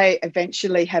that's what I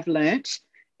eventually have learnt,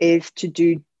 is to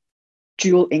do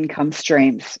dual income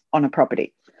streams on a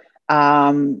property.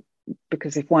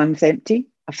 Because if one's empty,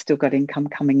 I've still got income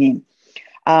coming in.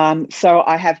 So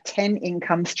I have 10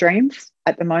 income streams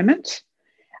at the moment,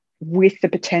 with the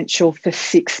potential for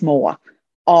 6 more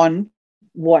on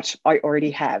what I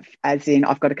already have. As in,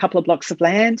 I've got a couple of blocks of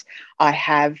land. I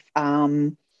have...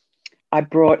 I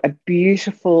brought a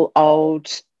beautiful old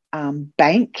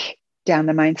bank down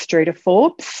the main street of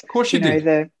Forbes. Of course you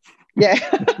did.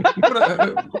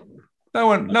 No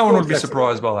one would be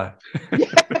surprised by that.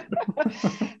 Yeah.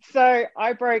 So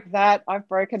I broke that. I've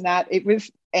broken that. It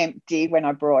was empty when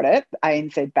I brought it.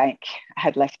 ANZ Bank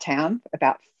had left town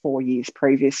about 4 years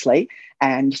previously,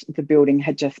 and the building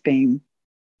had just been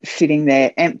sitting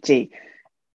there empty.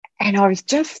 And I was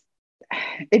just...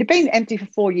 It had been empty for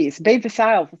 4 years, been for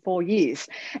sale for 4 years.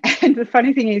 And the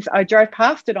funny thing is, I drove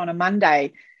past it on a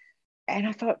Monday and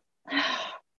I thought,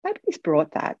 nobody's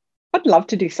brought that. I'd love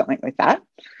to do something with that.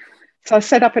 So I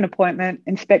set up an appointment,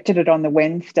 inspected it on the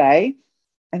Wednesday,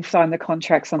 and signed the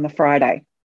contracts on the Friday.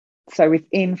 So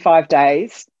within 5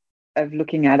 days of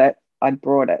looking at it, I'd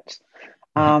brought it.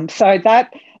 So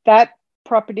that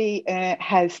property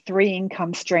has 3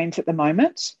 income streams at the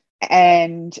moment.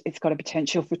 And it's got a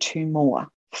potential for 2 more.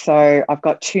 So I've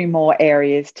got 2 more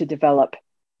areas to develop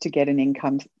to get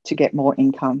more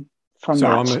income from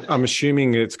that. So I'm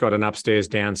assuming it's got an upstairs,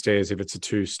 downstairs if it's a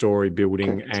 2-story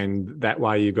building. Correct. And that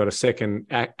way you've got a second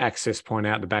access point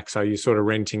out the back. So you're sort of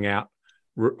renting out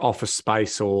office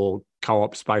space or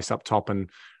co-op space up top and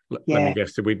Let Yeah. me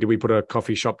guess. Did we put a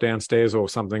coffee shop downstairs or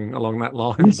something along that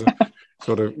lines?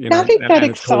 Sort of, Nothing that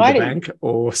and it's called the exciting. bank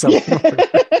or something.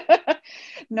 Yeah.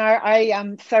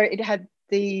 No, so it had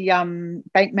the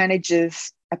bank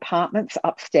manager's apartments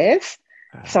upstairs.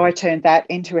 So I turned that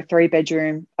into a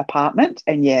 3-bedroom apartment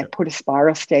and put a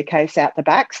spiral staircase out the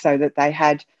back so that they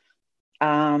had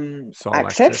Sole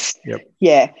access. Yep.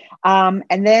 Yeah.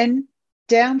 And then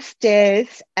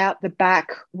downstairs out the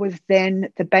back was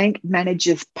then the bank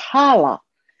manager's parlour.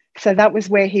 So that was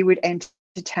where he would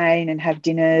entertain and have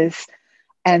dinners.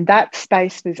 And that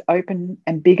space was open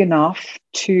and big enough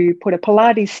to put a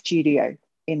Pilates studio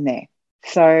in there.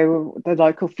 So the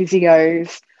local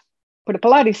physios put a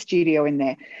Pilates studio in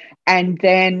there. And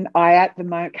then I at the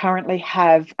moment currently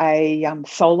have a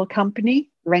solar company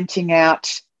renting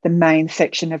out the main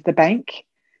section of the bank,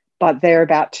 but they're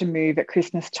about to move at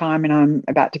Christmas time and I'm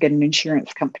about to get an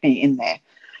insurance company in there.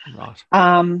 Right.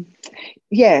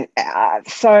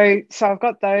 So I've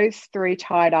got those 3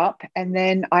 tied up, and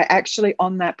then I actually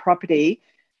on that property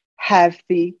have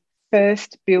the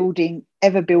first building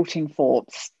ever built in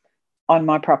Forbes on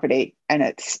my property, and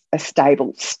it's a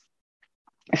stables.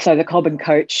 So the Cobb and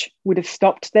Coach would have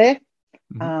stopped there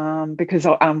because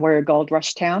we're a gold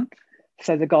rush town.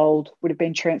 So the gold would have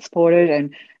been transported,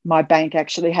 and my bank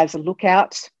actually has a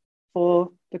lookout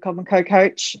for the Cobb and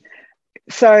Coach.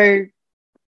 So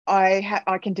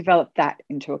I can develop that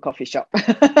into a coffee shop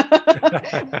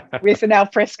with an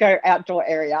alfresco outdoor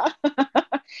area.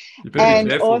 You better And be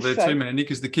careful also, there too, Mandy,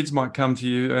 because the kids might come to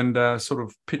you and sort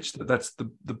of pitch that that's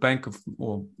the bank of,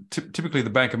 or typically the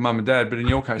bank of mum and dad, but in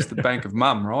your case, the bank of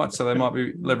mum, right? So they might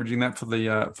be leveraging that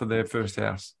for their first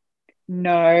house.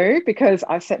 No, because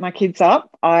I set my kids up.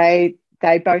 They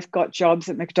both got jobs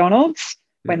at McDonald's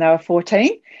when they were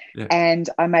 14, and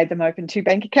I made them open 2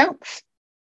 bank accounts.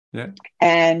 Yeah.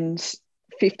 And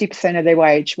 50% of their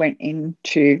wage went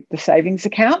into the savings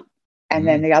account, and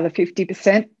then the other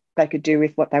 50% they could do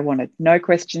with what they wanted. No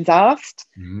questions asked.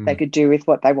 They could do with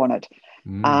what they wanted.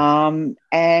 And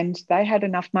they had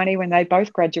enough money when they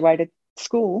both graduated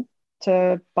school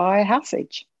to buy a house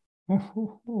each.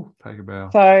 Take a bow.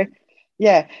 So,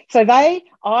 yeah. So I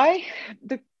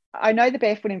know the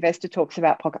Barefoot Investor talks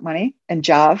about pocket money and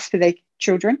jars for their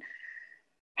children.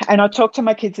 And I talked to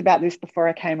my kids about this before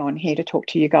I came on here to talk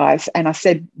to you guys. And I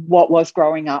said, what was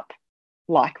growing up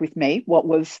like with me? What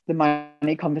was the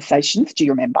money conversations? Do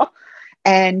you remember?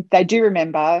 And they do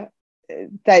remember.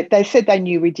 They said they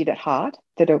knew we did it hard,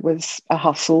 that it was a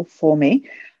hustle for me,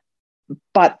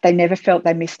 but they never felt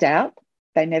they missed out.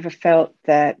 They never felt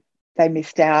that they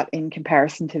missed out in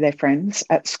comparison to their friends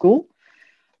at school.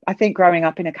 I think growing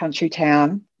up in a country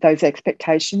town, those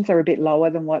expectations are a bit lower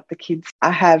than what the kids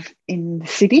have in the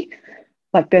city.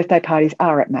 Like birthday parties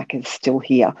are at Macca's still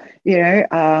here,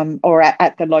 or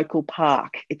at the local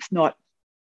park. It's not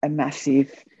a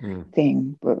massive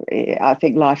thing. I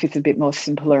think life is a bit more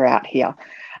simpler out here.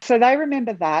 So they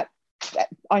remember that.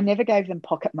 I never gave them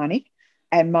pocket money.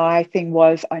 And my thing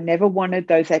was I never wanted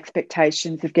those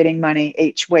expectations of getting money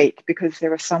each week, because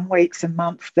there are some weeks and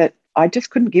months that I just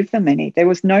couldn't give them any. There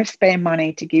was no spare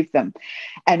money to give them.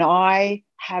 And I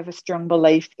have a strong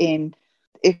belief in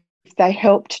if they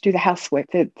helped do the housework,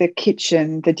 the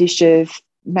kitchen, the dishes,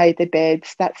 made their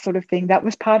beds, that sort of thing, that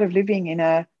was part of living in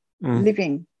a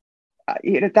living.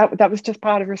 That was just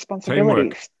part of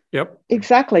responsibilities. Teamwork. Yep.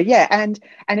 Exactly. Yeah. And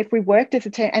if we worked as a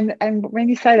team, and when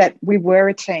you say that, we were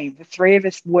a team, the 3 of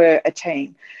us were a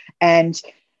team. And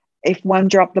if one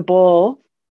dropped the ball,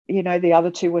 the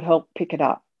other 2 would help pick it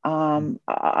up.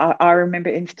 I remember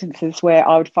instances where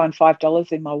I would find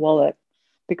 $5 in my wallet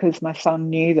because my son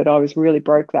knew that I was really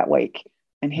broke that week,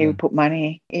 and he would put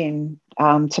money in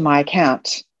to my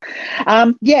account.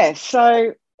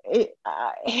 The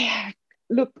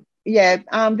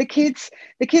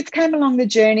kids came along the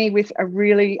journey with a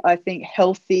really, I think,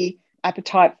 healthy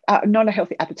appetite, not a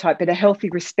healthy appetite, but a healthy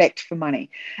respect for money.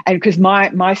 And because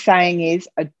my saying is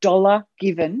 $1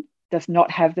 given does not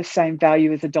have the same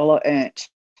value as $1 earned.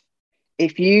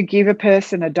 If you give a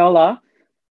person $1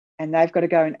 and they've got to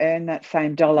go and earn that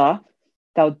same dollar,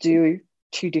 they'll do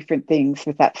 2 different things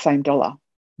with that same dollar.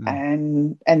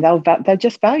 And they'll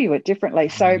just value it differently.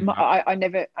 So I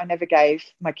never gave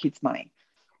my kids money.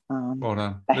 Well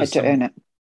done. They had to earn it.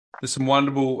 There's some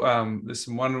wonderful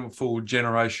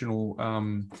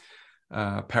generational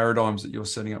paradigms that you're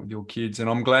setting up with your kids, and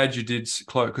I'm glad you did,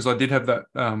 because I did have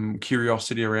that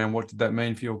curiosity around what did that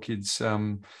mean for your kids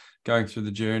going through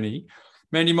the journey.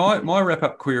 Mandy, my wrap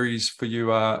up queries for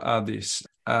you are this: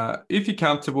 if you're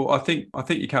comfortable, I think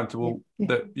you're comfortable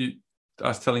that you. I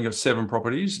was telling you 7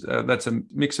 properties. That's a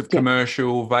mix of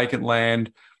commercial, vacant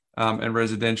land, and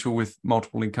residential with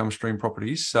multiple income stream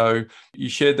properties. So you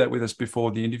shared that with us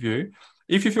before the interview.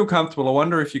 If you feel comfortable, I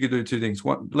wonder if you could do two things.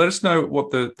 One, let us know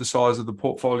what the size of the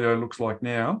portfolio looks like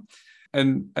now,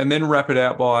 and then wrap it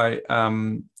out by,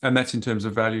 and that's in terms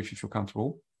of value if you feel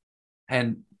comfortable.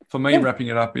 And for me, wrapping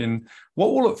it up in,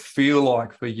 what will it feel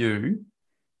like for you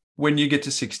when you get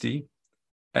to 60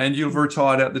 and you've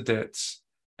retired out the debts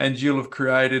and you'll have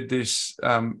created this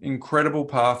incredible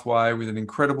pathway with an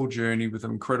incredible journey, with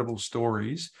incredible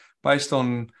stories based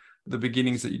on the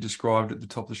beginnings that you described at the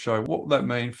top of the show? What will that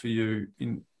mean for you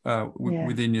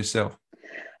within yourself?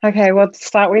 Okay, well, to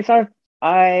start with,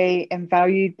 I am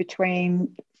valued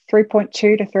between 3.2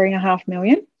 to 3.5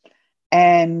 million,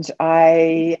 and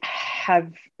I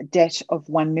have a debt of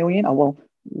 1 million,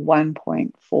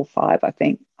 1.45, I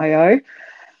think I owe.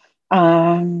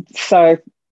 So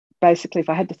basically, if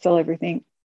I had to sell everything,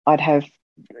 I'd have,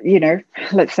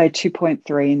 let's say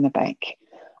 2.3 in the bank.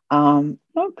 I'm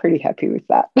pretty happy with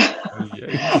that. Yeah,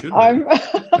 you should be.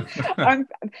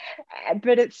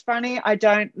 But it's funny, I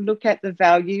don't look at the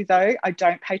value though. I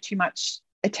don't pay too much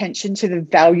attention to the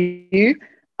value.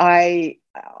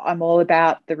 I'm all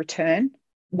about the return,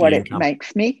 what it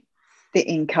makes me, the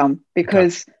income,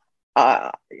 because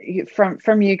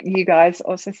from you guys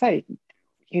also say,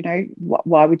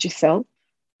 why would you sell?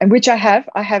 And which I have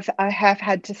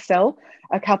had to sell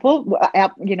a couple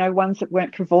out, ones that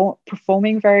weren't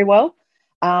performing very well.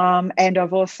 And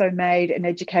I've also made an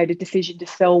educated decision to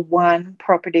sell one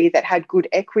property that had good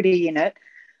equity in it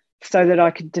so that I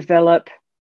could develop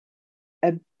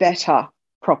a better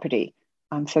property,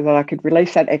 so that I could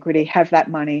release that equity, have that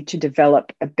money to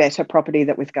develop a better property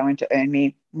that was going to earn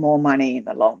me more money in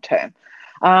the long term.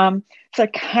 So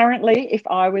currently, if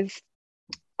I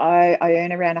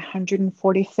earn around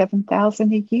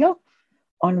 147,000 a year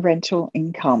on rental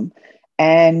income.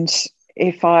 And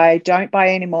if I don't buy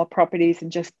any more properties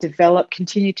and just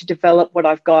continue to develop what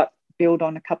I've got, build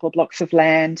on a couple of blocks of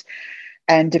land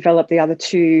and develop the other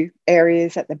 2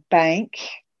 areas at the bank,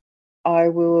 I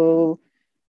will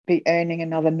be earning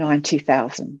another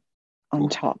 90,000 on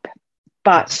top.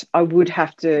 But I would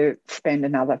have to spend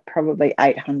another probably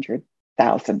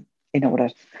 800,000 in order.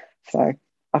 So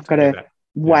I've got to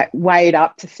weigh it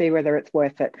up to see whether it's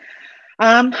worth it.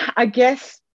 I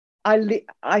guess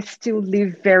I still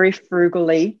live very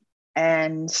frugally,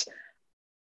 and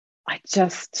I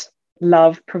just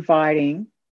love providing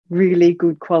really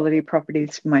good quality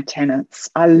properties for my tenants.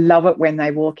 I love it when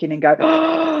they walk in and go,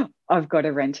 "Oh, I've got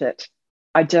to rent it."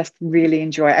 I just really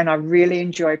enjoy it, and I really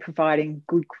enjoy providing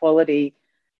good quality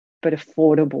but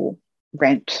affordable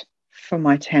rent for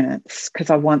my tenants, because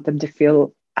I want them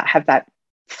to have that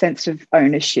sense of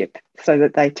ownership so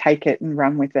that they take it and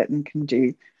run with it and can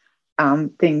do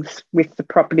things with the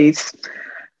properties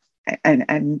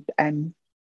and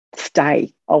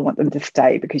stay. I want them to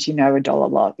stay, because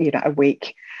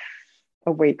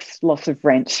a week's loss of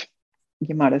rent,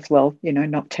 you might as well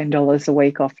knock $10 a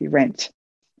week off your rent.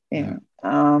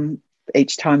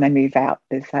 Each time they move out,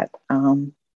 there's that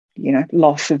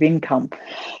loss of income.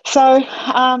 So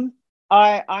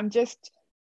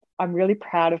I'm really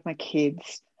proud of my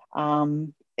kids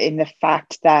in the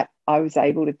fact that I was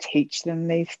able to teach them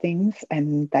these things,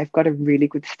 and they've got a really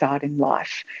good start in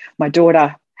life. My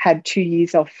daughter had 2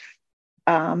 years off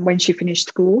when she finished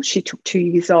school. She took 2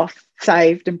 years off,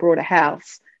 saved and bought a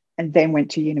house, and then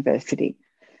went to university.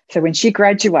 So when she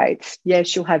graduates,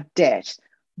 she'll have debt,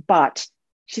 but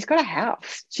she's got a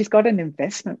house. She's got an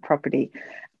investment property.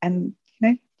 And,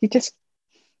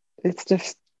 it's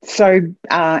just so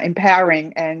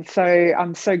empowering. And so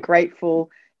I'm so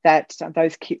grateful that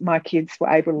my kids were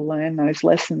able to learn those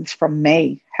lessons from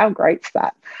me. How great's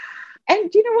that?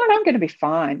 And you know what? I'm going to be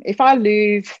fine. If I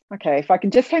lose, if I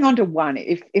can just hang on to one,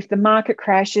 if the market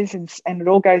crashes and it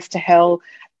all goes to hell,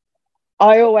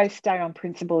 I always stay on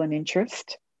principal and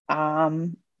interest,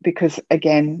 because,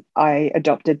 again, I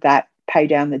adopted that pay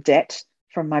down the debt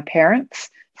from my parents.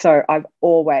 So I've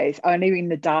always, only in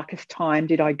the darkest time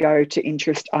did I go to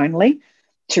interest only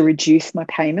to reduce my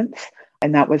payments.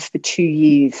 And that was for 2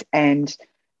 years, and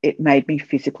it made me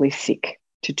physically sick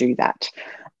to do that.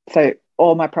 So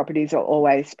all my properties are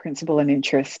always principal and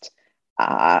interest,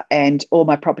 and all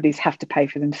my properties have to pay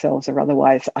for themselves, or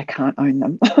otherwise I can't own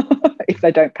them if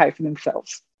they don't pay for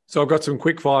themselves. So I've got some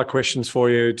quick fire questions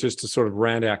for you just to sort of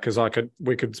round out, because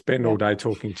we could spend all day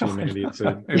talking to you, Mandy.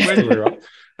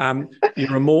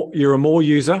 You're a more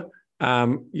user.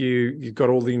 You've got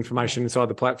all the information inside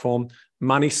the platform.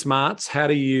 Money Smarts. How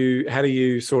do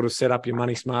you sort of set up your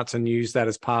Money Smarts and use that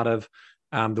as part of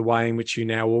the way in which you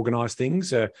now organise things?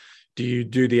 Do you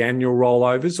do the annual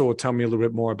rollovers, or tell me a little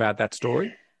bit more about that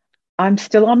story? I'm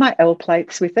still on my L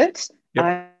plates with it.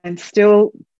 Yep. I'm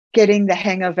still getting the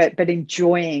hang of it, but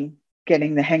enjoying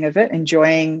getting the hang of it,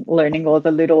 enjoying learning all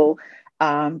the little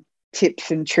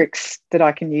tips and tricks that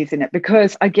I can use in it.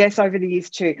 Because I guess over the years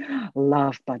too, I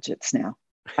love budgets now.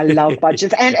 I love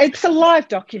budgets, and it's a live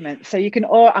document, so you can.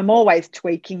 I'm always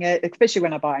tweaking it, especially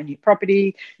when I buy a new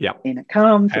property. Yeah, in it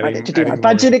comes. I get to do my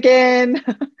budget again.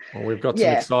 Well, we've got some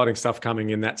exciting stuff coming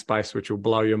in that space, which will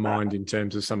blow your mind in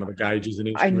terms of some of the gauges and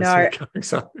instruments. I know. That are coming.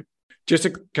 So, just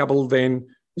a couple then.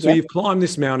 So you've climbed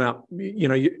this mount up,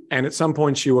 and at some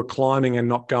points you were climbing and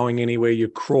not going anywhere. You're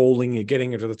crawling. You're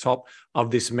getting to the top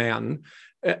of this mountain.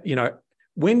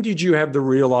 When did you have the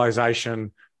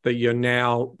realization that you're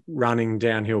now running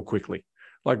downhill quickly?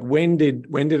 Like when did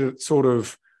it sort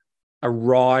of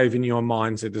arrive in your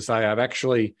mindset to say, I've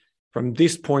actually, from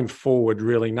this point forward,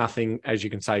 really nothing, as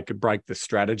you can say, could break the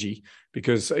strategy?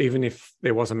 Because even if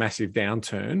there was a massive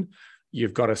downturn,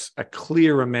 you've got a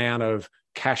clear amount of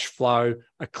cash flow,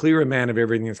 a clear amount of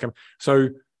everything that's coming. So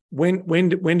when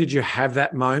did you have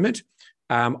that moment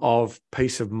of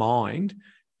peace of mind?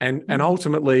 And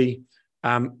ultimately,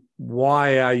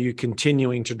 why are you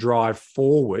continuing to drive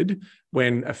forward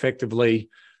when effectively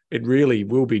it really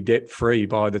will be debt free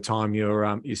by the time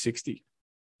you're 60?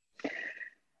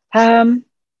 I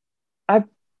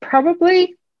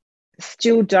probably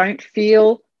still don't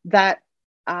feel that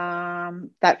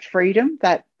that freedom,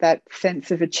 that sense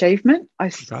of achievement.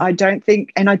 I don't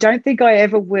think, and I don't think I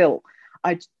ever will.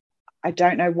 I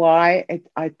don't know why.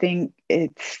 I think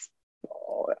it's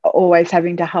always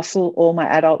having to hustle all my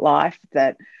adult life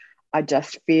that I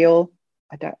just feel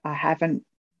I haven't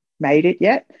made it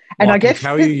yet. And well, I guess I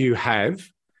can tell you have.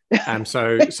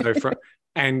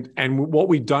 And what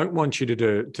we don't want you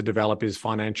to develop is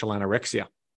financial anorexia,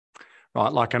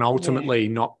 right? Like, and ultimately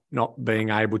not being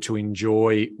able to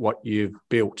enjoy what you've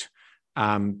built.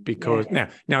 Because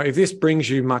now, if this brings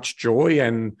you much joy,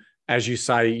 and as you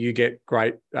say, you get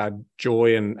great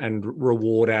joy and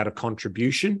reward out of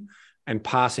contribution and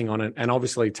passing on it, and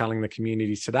obviously telling the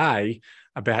community today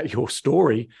about your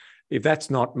story, if that's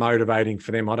not motivating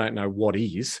for them, I don't know what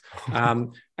is.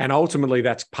 And ultimately,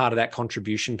 that's part of that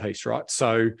contribution piece, right?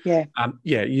 So,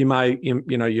 you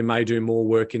may do more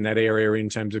work in that area in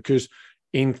terms of, because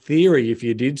in theory, if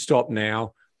you did stop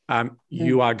now,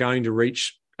 you are going to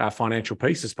reach financial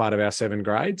peace as part of our 7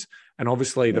 grades. And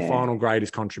obviously the final grade is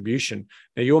contribution.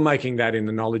 Now you're making that in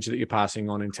the knowledge that you're passing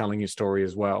on and telling your story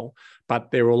as well.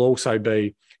 But there will also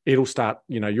be, it'll start,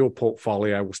 your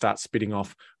portfolio will start spitting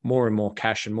off more and more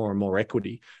cash and more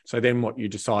equity. So then what you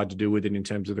decide to do with it in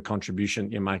terms of the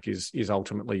contribution you make is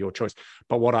ultimately your choice.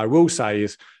 But what I will say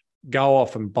is go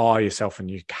off and buy yourself a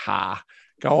new car.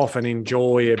 Go off and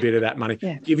enjoy a bit of that money.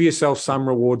 Yeah. Give yourself some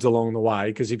rewards along the way,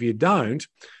 because if you don't,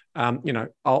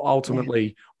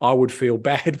 ultimately, I would feel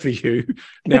bad for you.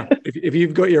 Now, if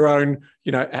you've got your own,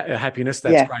 happiness,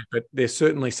 that's great. But there's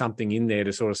certainly something in there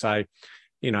to sort of say,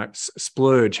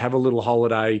 splurge, have a little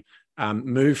holiday,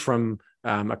 move from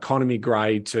economy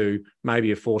grade to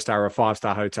maybe a 4-star or a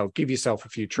 5-star hotel. Give yourself a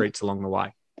few treats along the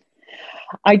way.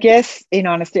 I guess, in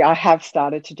honesty, I have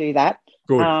started to do that.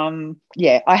 Good.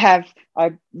 I have.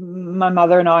 My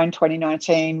mother and I in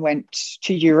 2019 went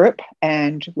to Europe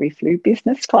and we flew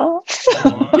business class.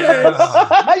 Yay!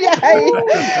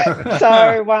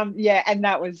 So and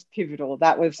that was pivotal.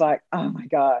 That was like, oh my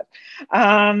God.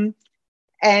 And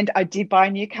I did buy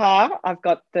a new car. I've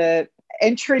got the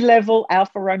entry-level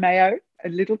Alfa Romeo, a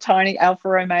little tiny Alfa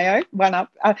Romeo, one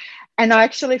up. And I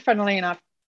actually, funnily enough,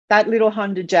 that little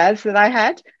Honda Jazz that I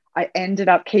had, I ended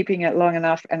up keeping it long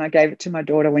enough, and I gave it to my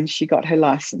daughter when she got her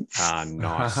license.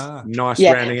 Nice. Nice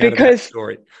rounding out of that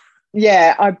story.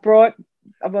 Yeah, both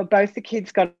the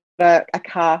kids got a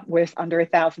car worth under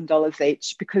 $1,000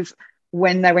 each, because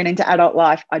when they went into adult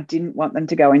life, I didn't want them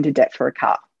to go into debt for a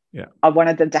car. Yeah, I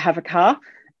wanted them to have a car,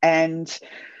 and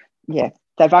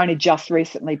they've only just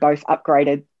recently both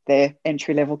upgraded their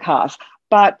entry-level cars.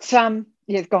 But go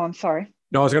on, sorry.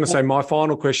 No, I was going to say my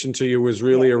final question to you was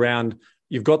really around,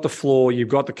 you've got the floor, you've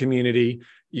got the community.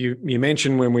 You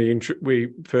mentioned when we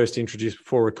first introduced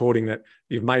before recording that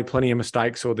you've made plenty of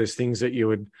mistakes, or there's things that you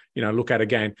would look at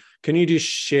again. Can you just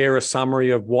share a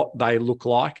summary of what they look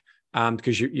like?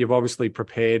 Because you've obviously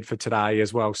prepared for today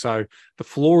as well. So the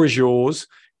floor is yours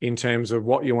in terms of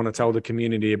what you want to tell the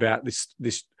community about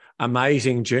this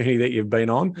amazing journey that you've been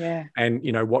on,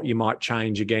 and what you might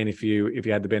change again if you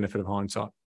had the benefit of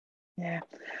hindsight. Yeah.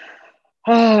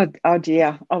 Oh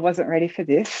dear. I wasn't ready for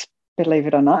this, believe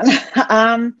it or not.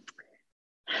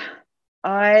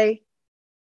 I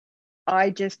I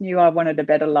just knew I wanted a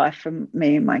better life for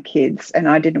me and my kids, and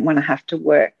I didn't want to have to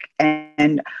work.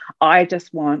 And I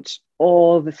just want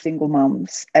all the single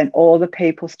mums and all the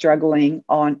people struggling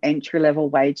on entry-level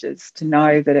wages to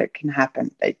know that it can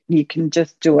happen, that you can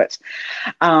just do it.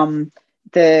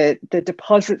 The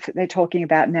deposits that they're talking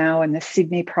about now and the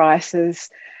Sydney prices,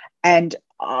 and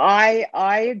I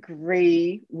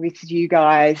agree with you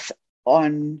guys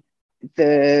on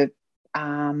the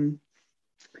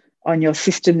on your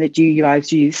system that you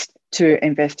guys use to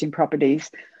invest in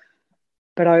properties.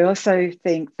 But I also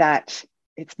think that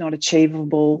it's not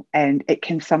achievable, and it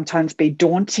can sometimes be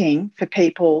daunting for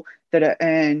people that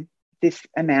earn this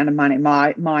amount of money,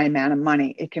 my amount of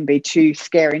money. It can be too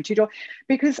scary and too daunting,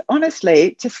 because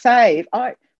honestly, to save,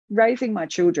 raising my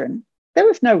children, there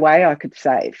was no way I could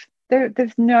save.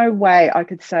 There's no way I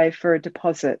could save for a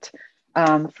deposit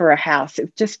for a house.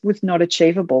 It just was not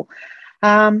achievable.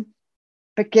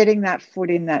 But getting that foot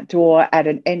in that door at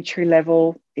an entry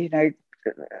level,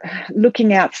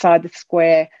 looking outside the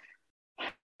square,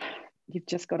 you've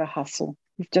just got to hustle.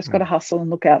 You've just got to hustle and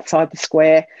look outside the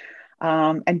square,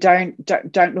 and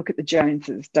don't look at the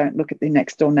Joneses. Don't look at the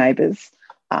next door neighbours.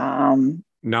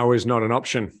 No is not an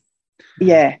option.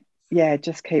 Yeah,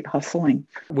 just keep hustling.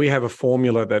 We have a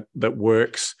formula that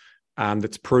works,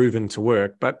 that's proven to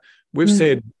work. But we've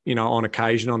said, on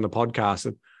occasion on the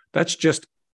podcast, that's just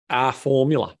our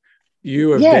formula.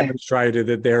 You have demonstrated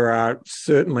that there are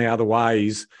certainly other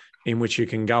ways in which you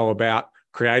can go about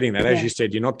creating that. As you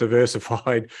said, you're not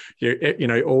diversified,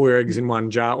 all your eggs in one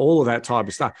jar, all of that type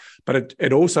of stuff. But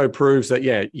it also proves that,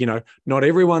 not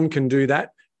everyone can do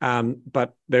that.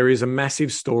 But there is a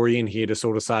massive story in here to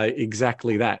sort of say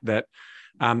exactly that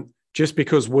just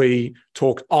because we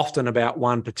talk often about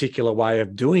one particular way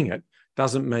of doing it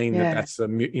doesn't mean that that's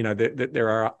that there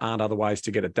aren't other ways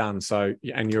to get it done. So,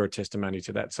 and you're a testimony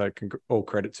to that. So all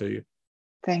credit to you.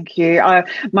 Thank you.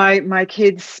 My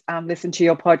kids listen to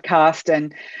your podcast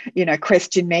and,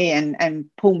 question me and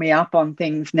pull me up on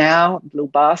things now, little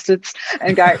bastards,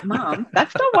 and go, Mum,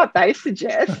 that's not what they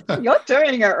suggest. You're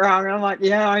doing it wrong. And I'm like,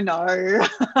 yeah, I know.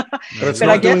 But it's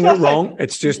not doing it wrong.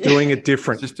 It's just doing it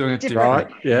different. Just doing it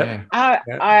different. Right? Yeah.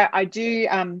 I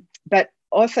do. But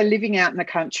also living out in the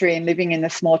country and living in the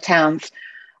small towns,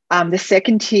 the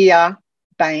second tier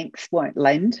banks won't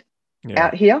lend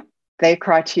out here. Their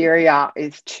criteria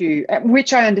is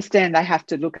which I understand they have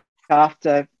to look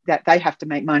after, that they have to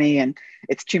make money and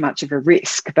it's too much of a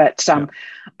risk. But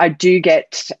I do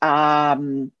get, I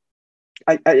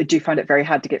do find it very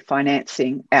hard to get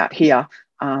financing out here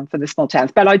for the small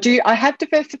towns. But I have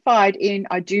diversified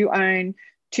I do own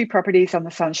 2 properties on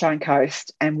the Sunshine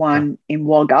Coast and one in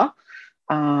Wagga,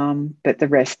 but the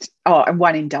rest, and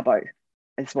one in Dubbo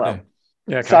as well.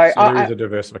 Yeah, okay. So there is a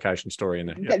diversification story in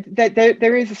there.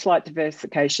 There is a slight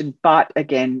diversification, but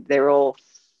again, they're all,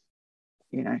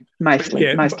 mostly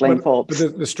in Forbes.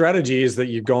 But the strategy is that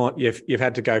you've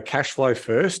had to go cash flow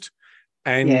first,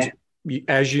 and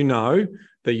as you know,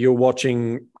 that you're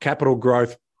watching capital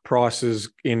growth prices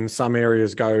in some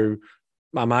areas go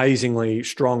amazingly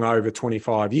strong over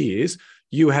 25 years.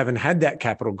 You haven't had that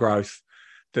capital growth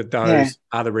that those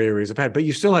other areas have had, but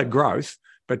you still had growth,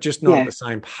 but just not at the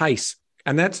same pace.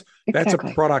 And that's a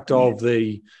product of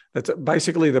that's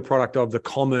basically the product of the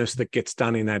commerce that gets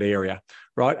done in that area,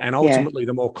 right? And ultimately,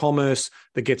 the more commerce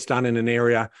that gets done in an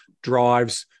area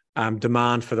drives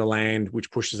demand for the land, which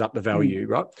pushes up the value,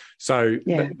 right? So,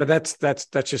 but that's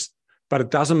just. But it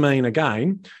doesn't mean,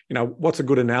 again, what's a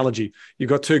good analogy? You've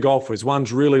got 2 golfers.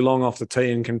 One's really long off the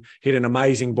tee and can hit an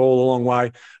amazing ball a long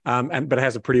way, but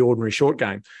has a pretty ordinary short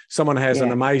game. Someone has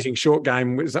an amazing short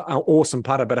game with an awesome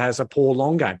putter, but has a poor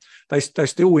long game. They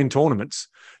still win tournaments.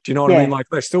 Do you know what I mean? Like,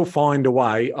 they still find a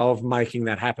way of making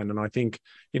that happen. And I think,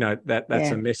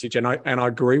 that's a message. And I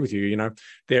agree with you.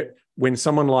 When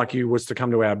someone like you was to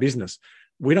come to our business,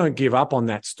 we don't give up on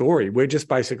that story. We're just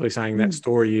basically saying that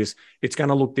story it's going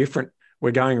to look different. We're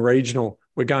going regional.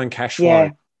 We're going cash flow.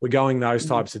 We're going those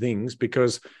types of things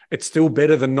because it's still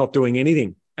better than not doing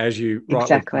anything, as you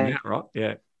rightly point out, right?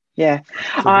 Yeah. Yeah.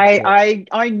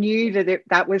 I knew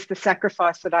that was the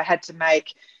sacrifice that I had to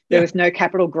make. There was no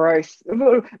capital growth,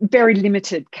 very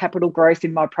limited capital growth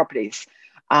in my properties.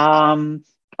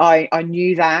 I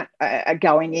knew that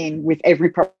going in with every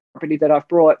property that I've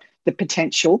brought, the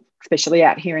potential, especially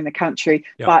out here in the country,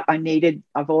 but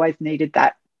I've always needed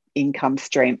that income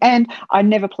stream, and I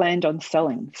never planned on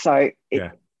selling, so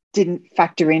it didn't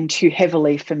factor in too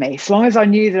heavily for me. As long as I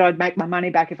knew that I'd make my money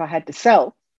back if I had to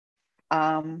sell,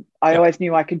 I always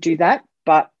knew I could do that.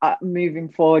 But moving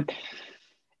forward,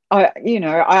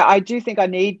 I do think I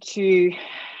need to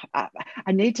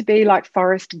I need to be like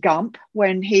Forrest Gump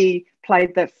when he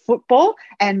played the football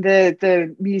and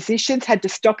the musicians had to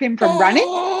stop him from running.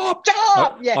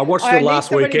 Stop! I watched it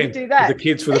last weekend with the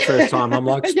kids for the first time. I'm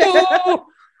like, stop!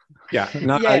 Yeah,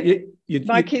 no,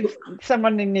 my kids,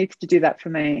 someone needs to do that for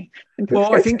me.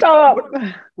 Well, I think stop.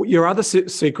 Your other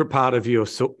secret part of your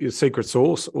secret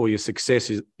sauce or your success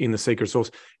is in the secret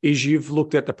sauce is you've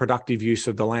looked at the productive use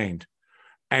of the land.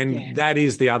 And that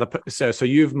is the other. So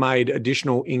you've made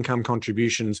additional income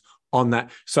contributions on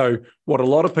that. So what a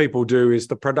lot of people do is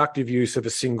the productive use of a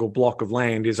single block of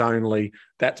land is only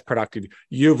that's productive.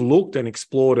 You've looked and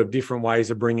explored of different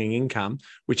ways of bringing income,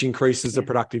 which increases the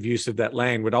productive use of that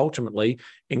land, which ultimately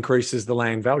increases the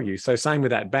land value. So same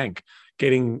with that bank,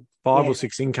 getting 5 or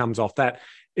 6 incomes off that.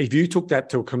 If you took that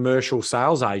to a commercial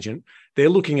sales agent, they're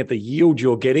looking at the yield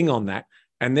you're getting on that,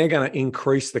 and they're going to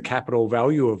increase the capital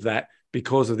value of that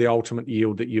because of the ultimate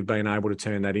yield that you've been able to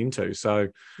turn that into. So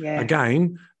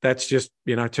again, that's just,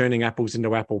 turning apples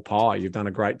into apple pie. You've done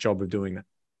a great job of doing that.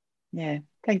 Yeah.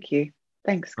 Thank you.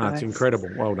 Thanks, guys. That's incredible.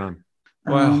 Well done.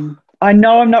 Wow. I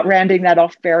know I'm not rounding that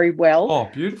off very well. Oh,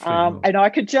 beautiful. And I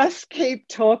could just keep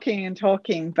talking and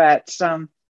talking, but I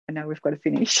know we've got to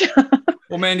finish.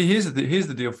 Well, Mandy, here's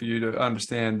the deal for you to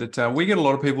understand that we get a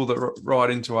lot of people that write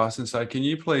into us and say, can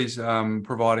you please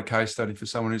provide a case study for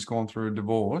someone who's gone through a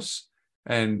divorce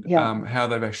and how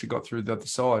they've actually got through the other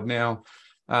side. Now,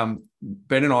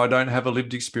 Ben and I don't have a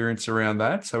lived experience around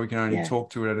that, so we can only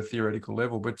talk to it at a theoretical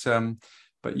level.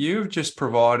 But you've just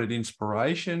provided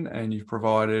inspiration, and you've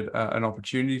provided an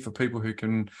opportunity for people who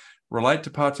can relate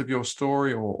to parts of your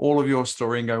story or all of your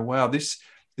story and go, wow, this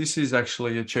is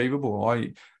actually achievable.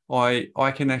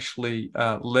 I can actually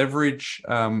leverage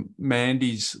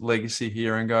Mandy's legacy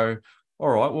here and go, all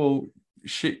right, well,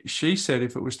 she said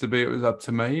if it was to be, it was up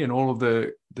to me, and all of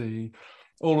the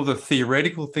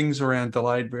theoretical things around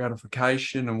delayed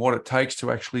gratification and what it takes to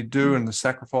actually do and the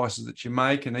sacrifices that you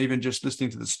make, and even just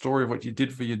listening to the story of what you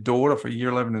did for your daughter for year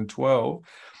 11 and 12.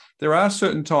 There are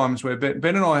certain times where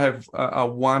Ben and I have a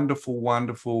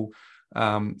wonderful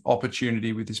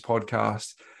opportunity with this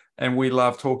podcast, and we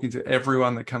love talking to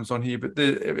everyone that comes on here. But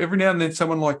every now and then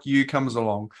someone like you comes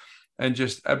along and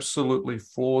just absolutely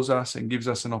floors us and gives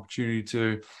us an opportunity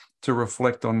to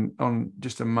reflect on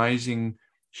just amazing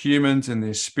humans and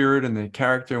their spirit and their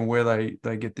character and where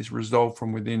they get this resolve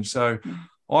from within. So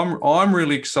I'm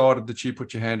really excited that you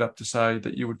put your hand up to say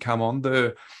that you would come on.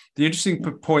 The interesting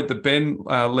point that Ben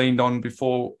leaned on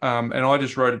before, and I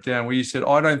just wrote it down, where you said,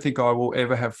 I don't think I will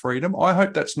ever have freedom. I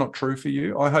hope that's not true for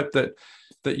you. I hope that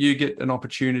you get an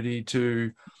opportunity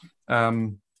to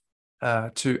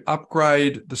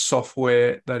upgrade the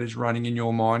software that is running in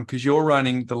your mind, because you're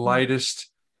running the latest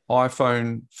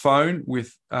iPhone phone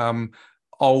with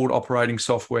old operating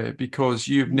software, because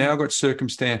you've now got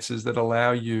circumstances that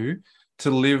allow you to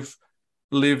live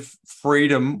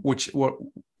freedom, which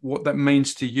what that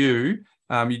means to you.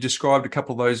 You described a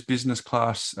couple of those business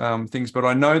class things, but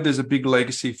I know there's a big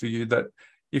legacy for you that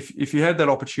if you had that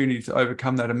opportunity to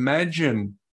overcome that,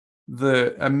 imagine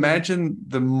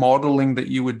the modeling that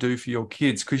you would do for your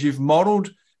kids, because you've modeled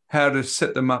how to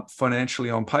set them up financially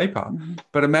on paper.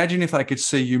 But imagine if they could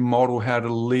see you model how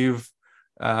to live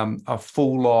a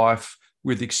full life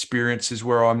with experiences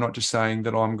where I'm not just saying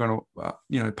that I'm going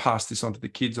to, pass this on to the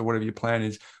kids or whatever your plan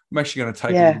is. I'm actually going to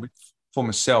take a little bit for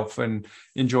myself and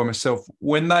enjoy myself.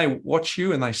 When they watch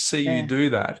you and they see you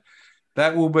do that,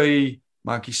 that will be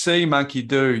monkey see, monkey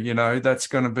do. That's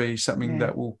going to be something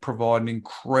that will provide an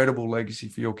incredible legacy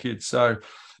for your kids. So,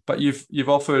 but you've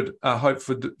offered hope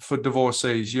for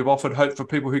divorcees. You've offered hope for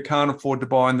people who can't afford to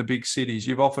buy in the big cities.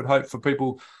 You've offered hope for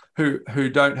people who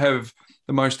don't have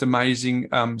the most amazing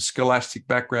scholastic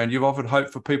background. You've offered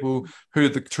hope for people who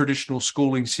the traditional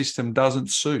schooling system doesn't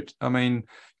suit. I mean,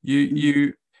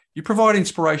 you provide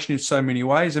inspiration in so many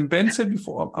ways. And Ben said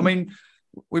before, I mean,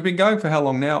 we've been going for how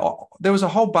long now? There was a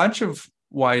whole bunch of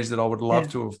ways that I would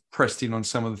love to have pressed in on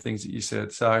some of the things that you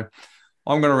said. So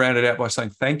I'm going to round it out by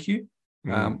saying thank you.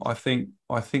 I think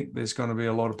there's going to be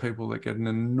a lot of people that get an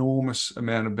enormous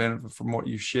amount of benefit from what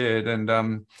you've shared.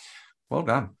 And well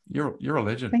done. You're a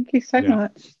legend. Thank you so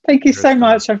much. Thank you so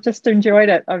much. I've just enjoyed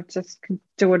it. I've just could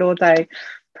do it all day.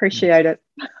 Appreciate it.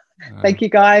 Thank you,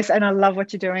 guys. And I love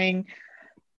what you're doing.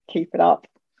 Keep it up.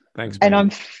 Thanks. And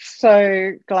I'm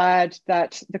so glad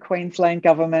that the Queensland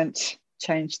government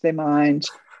changed their mind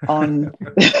on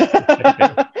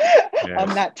on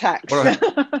that tax.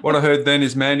 What I heard then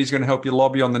is Mandy's going to help you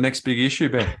lobby on the next big issue,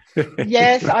 Ben.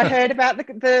 Yes, I heard about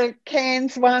the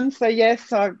Cairns one. So yes,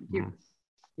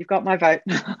 you've got my vote.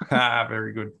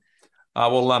 Very good.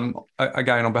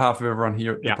 Again, on behalf of everyone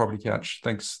here at the Yeah. Property Couch,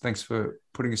 thanks for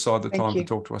putting aside the Thank time you. to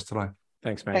talk to us today.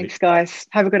 Thanks, Mandy. Thanks, guys.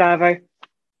 Have a good Arvo.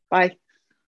 Bye.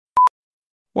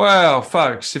 Wow,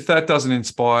 folks, if that doesn't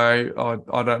inspire,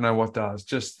 I don't know what does.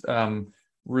 Just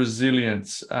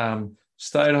resilience.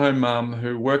 Stay-at-home mum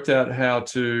who worked out how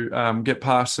to get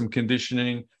past some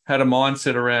conditioning, had a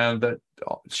mindset around that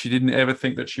she didn't ever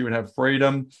think that she would have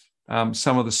freedom.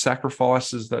 Some of the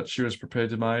sacrifices that she was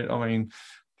prepared to make. I mean,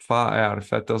 far out.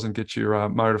 If that doesn't get your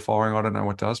motor firing, I don't know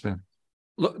what does, man.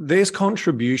 Look, there's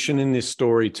contribution in this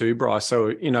story too, Bryce.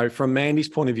 So, from Mandy's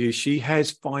point of view, she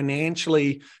has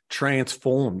financially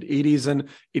transformed. It is an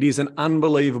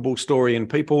unbelievable story. And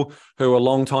people who are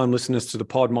long-time listeners to the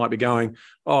pod might be going,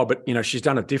 oh, but, she's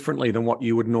done it differently than what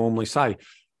you would normally say.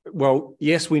 Well,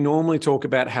 yes, we normally talk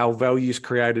about how value is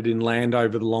created in land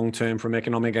over the long term from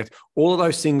economic activity. All of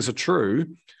those things are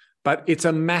true, but it's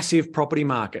a massive property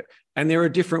market. And there are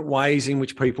different ways in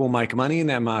which people make money in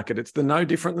that market. It's no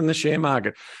different than the share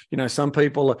market. Some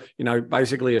people are,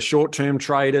 basically are short-term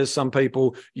traders. Some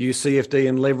people use CFD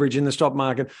and leverage in the stock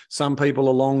market. Some people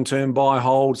are long-term buy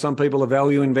hold. Some people are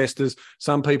value investors.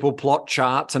 Some people plot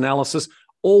charts, analysis,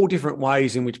 all different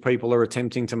ways in which people are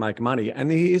attempting to make money. And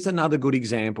here's another good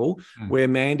example where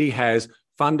Mandy has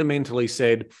fundamentally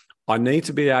said, I need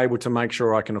to be able to make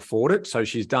sure I can afford it. So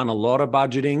she's done a lot of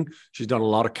budgeting. She's done a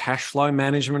lot of cash flow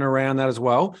management around that as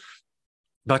well.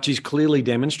 But she's clearly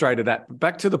demonstrated that.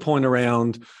 Back to the point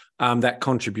around that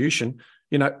contribution,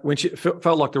 when she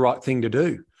felt like the right thing to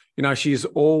do. She's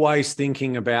always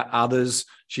thinking about others.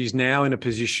 She's now in a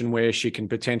position where she can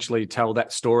potentially tell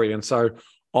that story. And so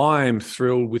I'm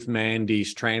thrilled with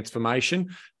Mandy's transformation,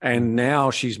 and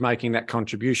now she's making that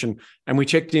contribution. And we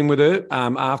checked in with her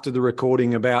after the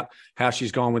recording about how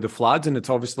she's gone with the floods, and it's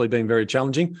obviously been very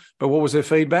challenging. But what was her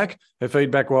feedback? Her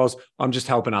feedback was, I'm just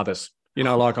helping others.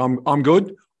 Like I'm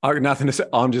good. I got nothing to say.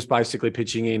 I'm just basically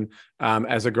pitching in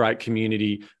as a great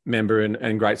community member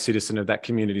and great citizen of that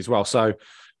community as well. So,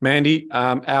 Mandy,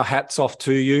 our hats off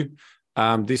to you.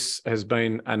 This has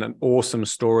been an awesome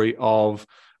story of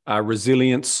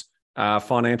resilience,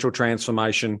 financial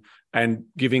transformation, and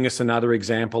giving us another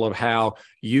example of how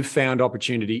you found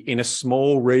opportunity in a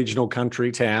small regional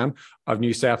country town of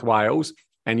New South Wales,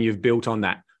 and you've built on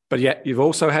that. But yet you've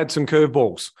also had some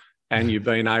curveballs, and you've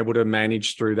been able to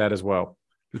manage through that as well.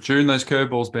 But during those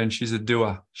curveballs, Ben, she's a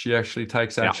doer. She actually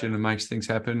takes action and makes things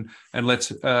happen, and lets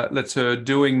her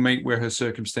doing meet where her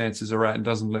circumstances are at, and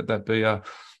doesn't let that be a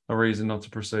reason not to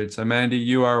proceed. So, Mandy,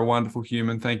 you are a wonderful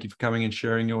human. Thank you for coming and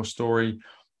sharing your story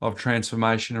of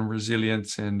transformation and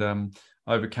resilience and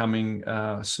overcoming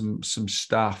some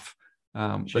stuff.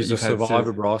 She's a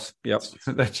survivor, Bryce. Yep.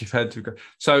 That you've had to go.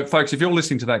 So, folks, if you're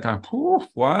listening to that going,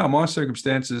 wow, my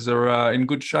circumstances are in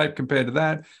good shape compared to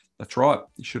that, that's right.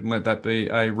 You shouldn't let that be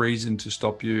a reason to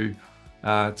stop you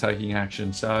taking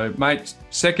action. So, mate,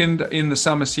 second in the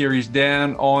summer series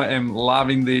down. I am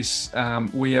loving this.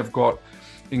 We have got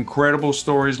incredible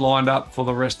stories lined up for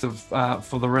the rest of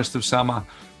summer,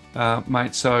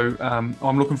 mate. So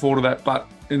I'm looking forward to that. But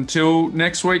until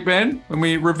next week, Ben, when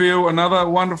we reveal another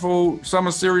wonderful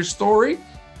summer series story,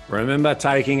 remember,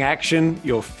 taking action,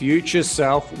 your future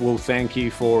self will thank you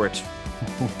for it.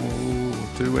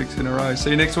 2 weeks in a row. See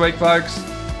you next week, folks.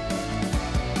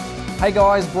 Hey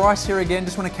guys, Bryce here again.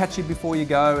 Just want to catch you before you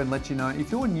go and let you know,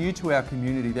 if you're new to our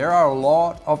community, there are a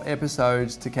lot of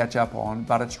episodes to catch up on,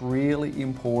 but it's really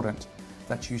important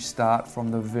that you start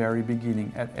from the very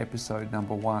beginning at episode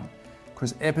number 1.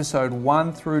 Because episode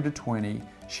 1 through to 20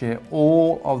 share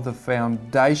all of the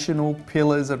foundational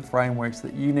pillars and frameworks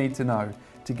that you need to know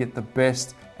to get the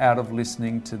best out of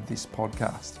listening to this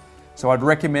podcast. So I'd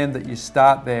recommend that you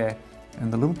start there,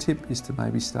 and the little tip is to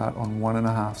maybe start on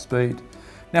 1.5 speed.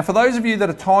 Now, for those of you that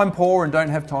are time poor and don't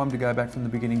have time to go back from the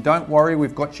beginning, don't worry,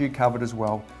 we've got you covered as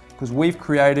well, because we've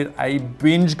created a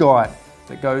binge guide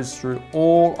that goes through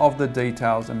all of the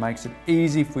details and makes it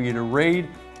easy for you to read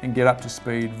and get up to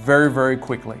speed very, very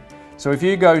quickly. So if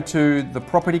you go to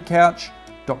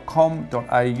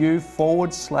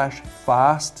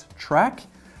thepropertycouch.com.au/fast track,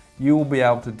 you will be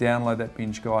able to download that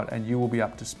binge guide and you will be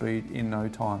up to speed in no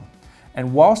time.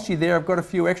 And whilst you're there, I've got a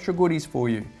few extra goodies for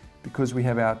you, because we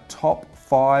have our top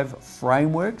 5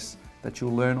 frameworks that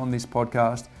you'll learn on this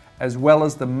podcast, as well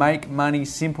as the Make Money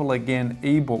Simple Again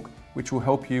ebook, which will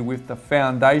help you with the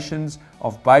foundations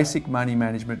of basic money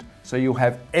management, so you'll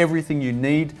have everything you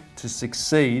need to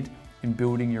succeed in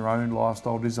building your own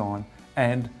lifestyle design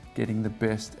and getting the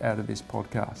best out of this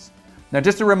podcast. Now,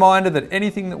 just a reminder that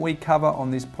anything that we cover on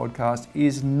this podcast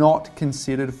is not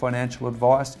considered financial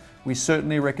advice. We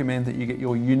certainly recommend that you get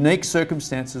your unique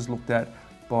circumstances looked at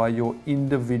by your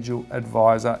individual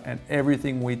advisor, and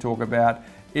everything we talk about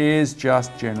is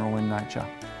just general in nature.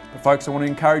 But folks, I want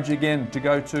to encourage you again to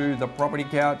go to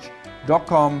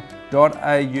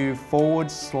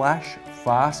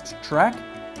thepropertycouch.com.au/fast track,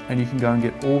 and you can go and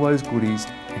get all those goodies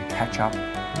and catch up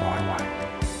right away.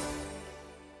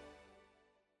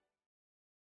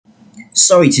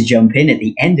 Sorry to jump in at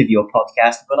the end of your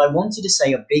podcast, but I wanted to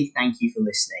say a big thank you for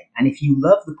listening. And if you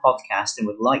love the podcast and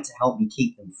would like to help me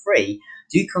keep them free,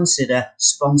 do consider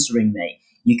sponsoring me.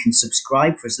 You can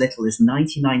subscribe for as little as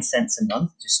 99 cents a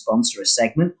month to sponsor a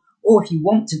segment, or if you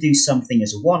want to do something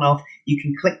as a one-off, you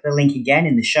can click the link again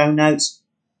in the show notes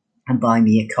and buy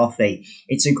me a coffee.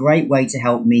 It's a great way to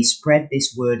help me spread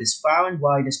this word as far and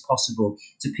wide as possible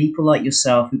to people like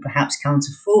yourself who perhaps can't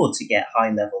afford to get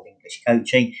high-level English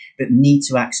coaching but need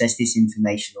to access this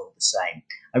information all the same.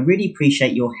 I really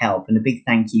appreciate your help, and a big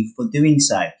thank you for doing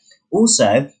so.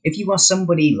 Also, if you are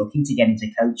somebody looking to get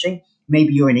into coaching,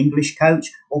 maybe you're an English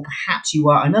coach, or perhaps you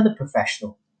are another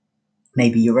professional.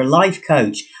 Maybe you're a life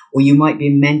coach, or you might be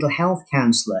a mental health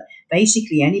counsellor.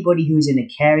 Basically, anybody who is in a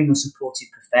caring or supportive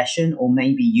profession, or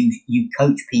maybe you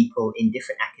coach people in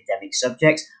different academic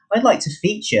subjects, I'd like to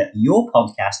feature your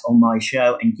podcast on my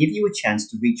show and give you a chance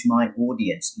to reach my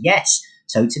audience. Yes,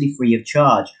 totally free of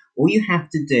charge. All you have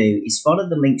to do is follow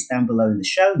the links down below in the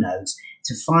show notes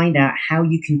to find out how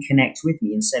you can connect with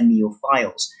me and send me your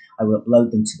files. I will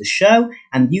upload them to the show,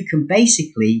 and you can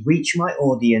basically reach my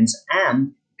audience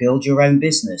and build your own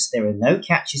business. There are no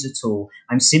catches at all.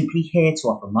 I'm simply here to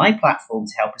offer my platform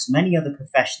to help as many other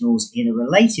professionals in a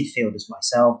related field as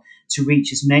myself to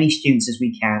reach as many students as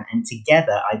we can, and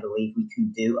together I believe we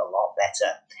can do a lot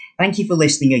better. Thank you for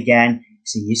listening again.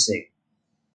 See you soon.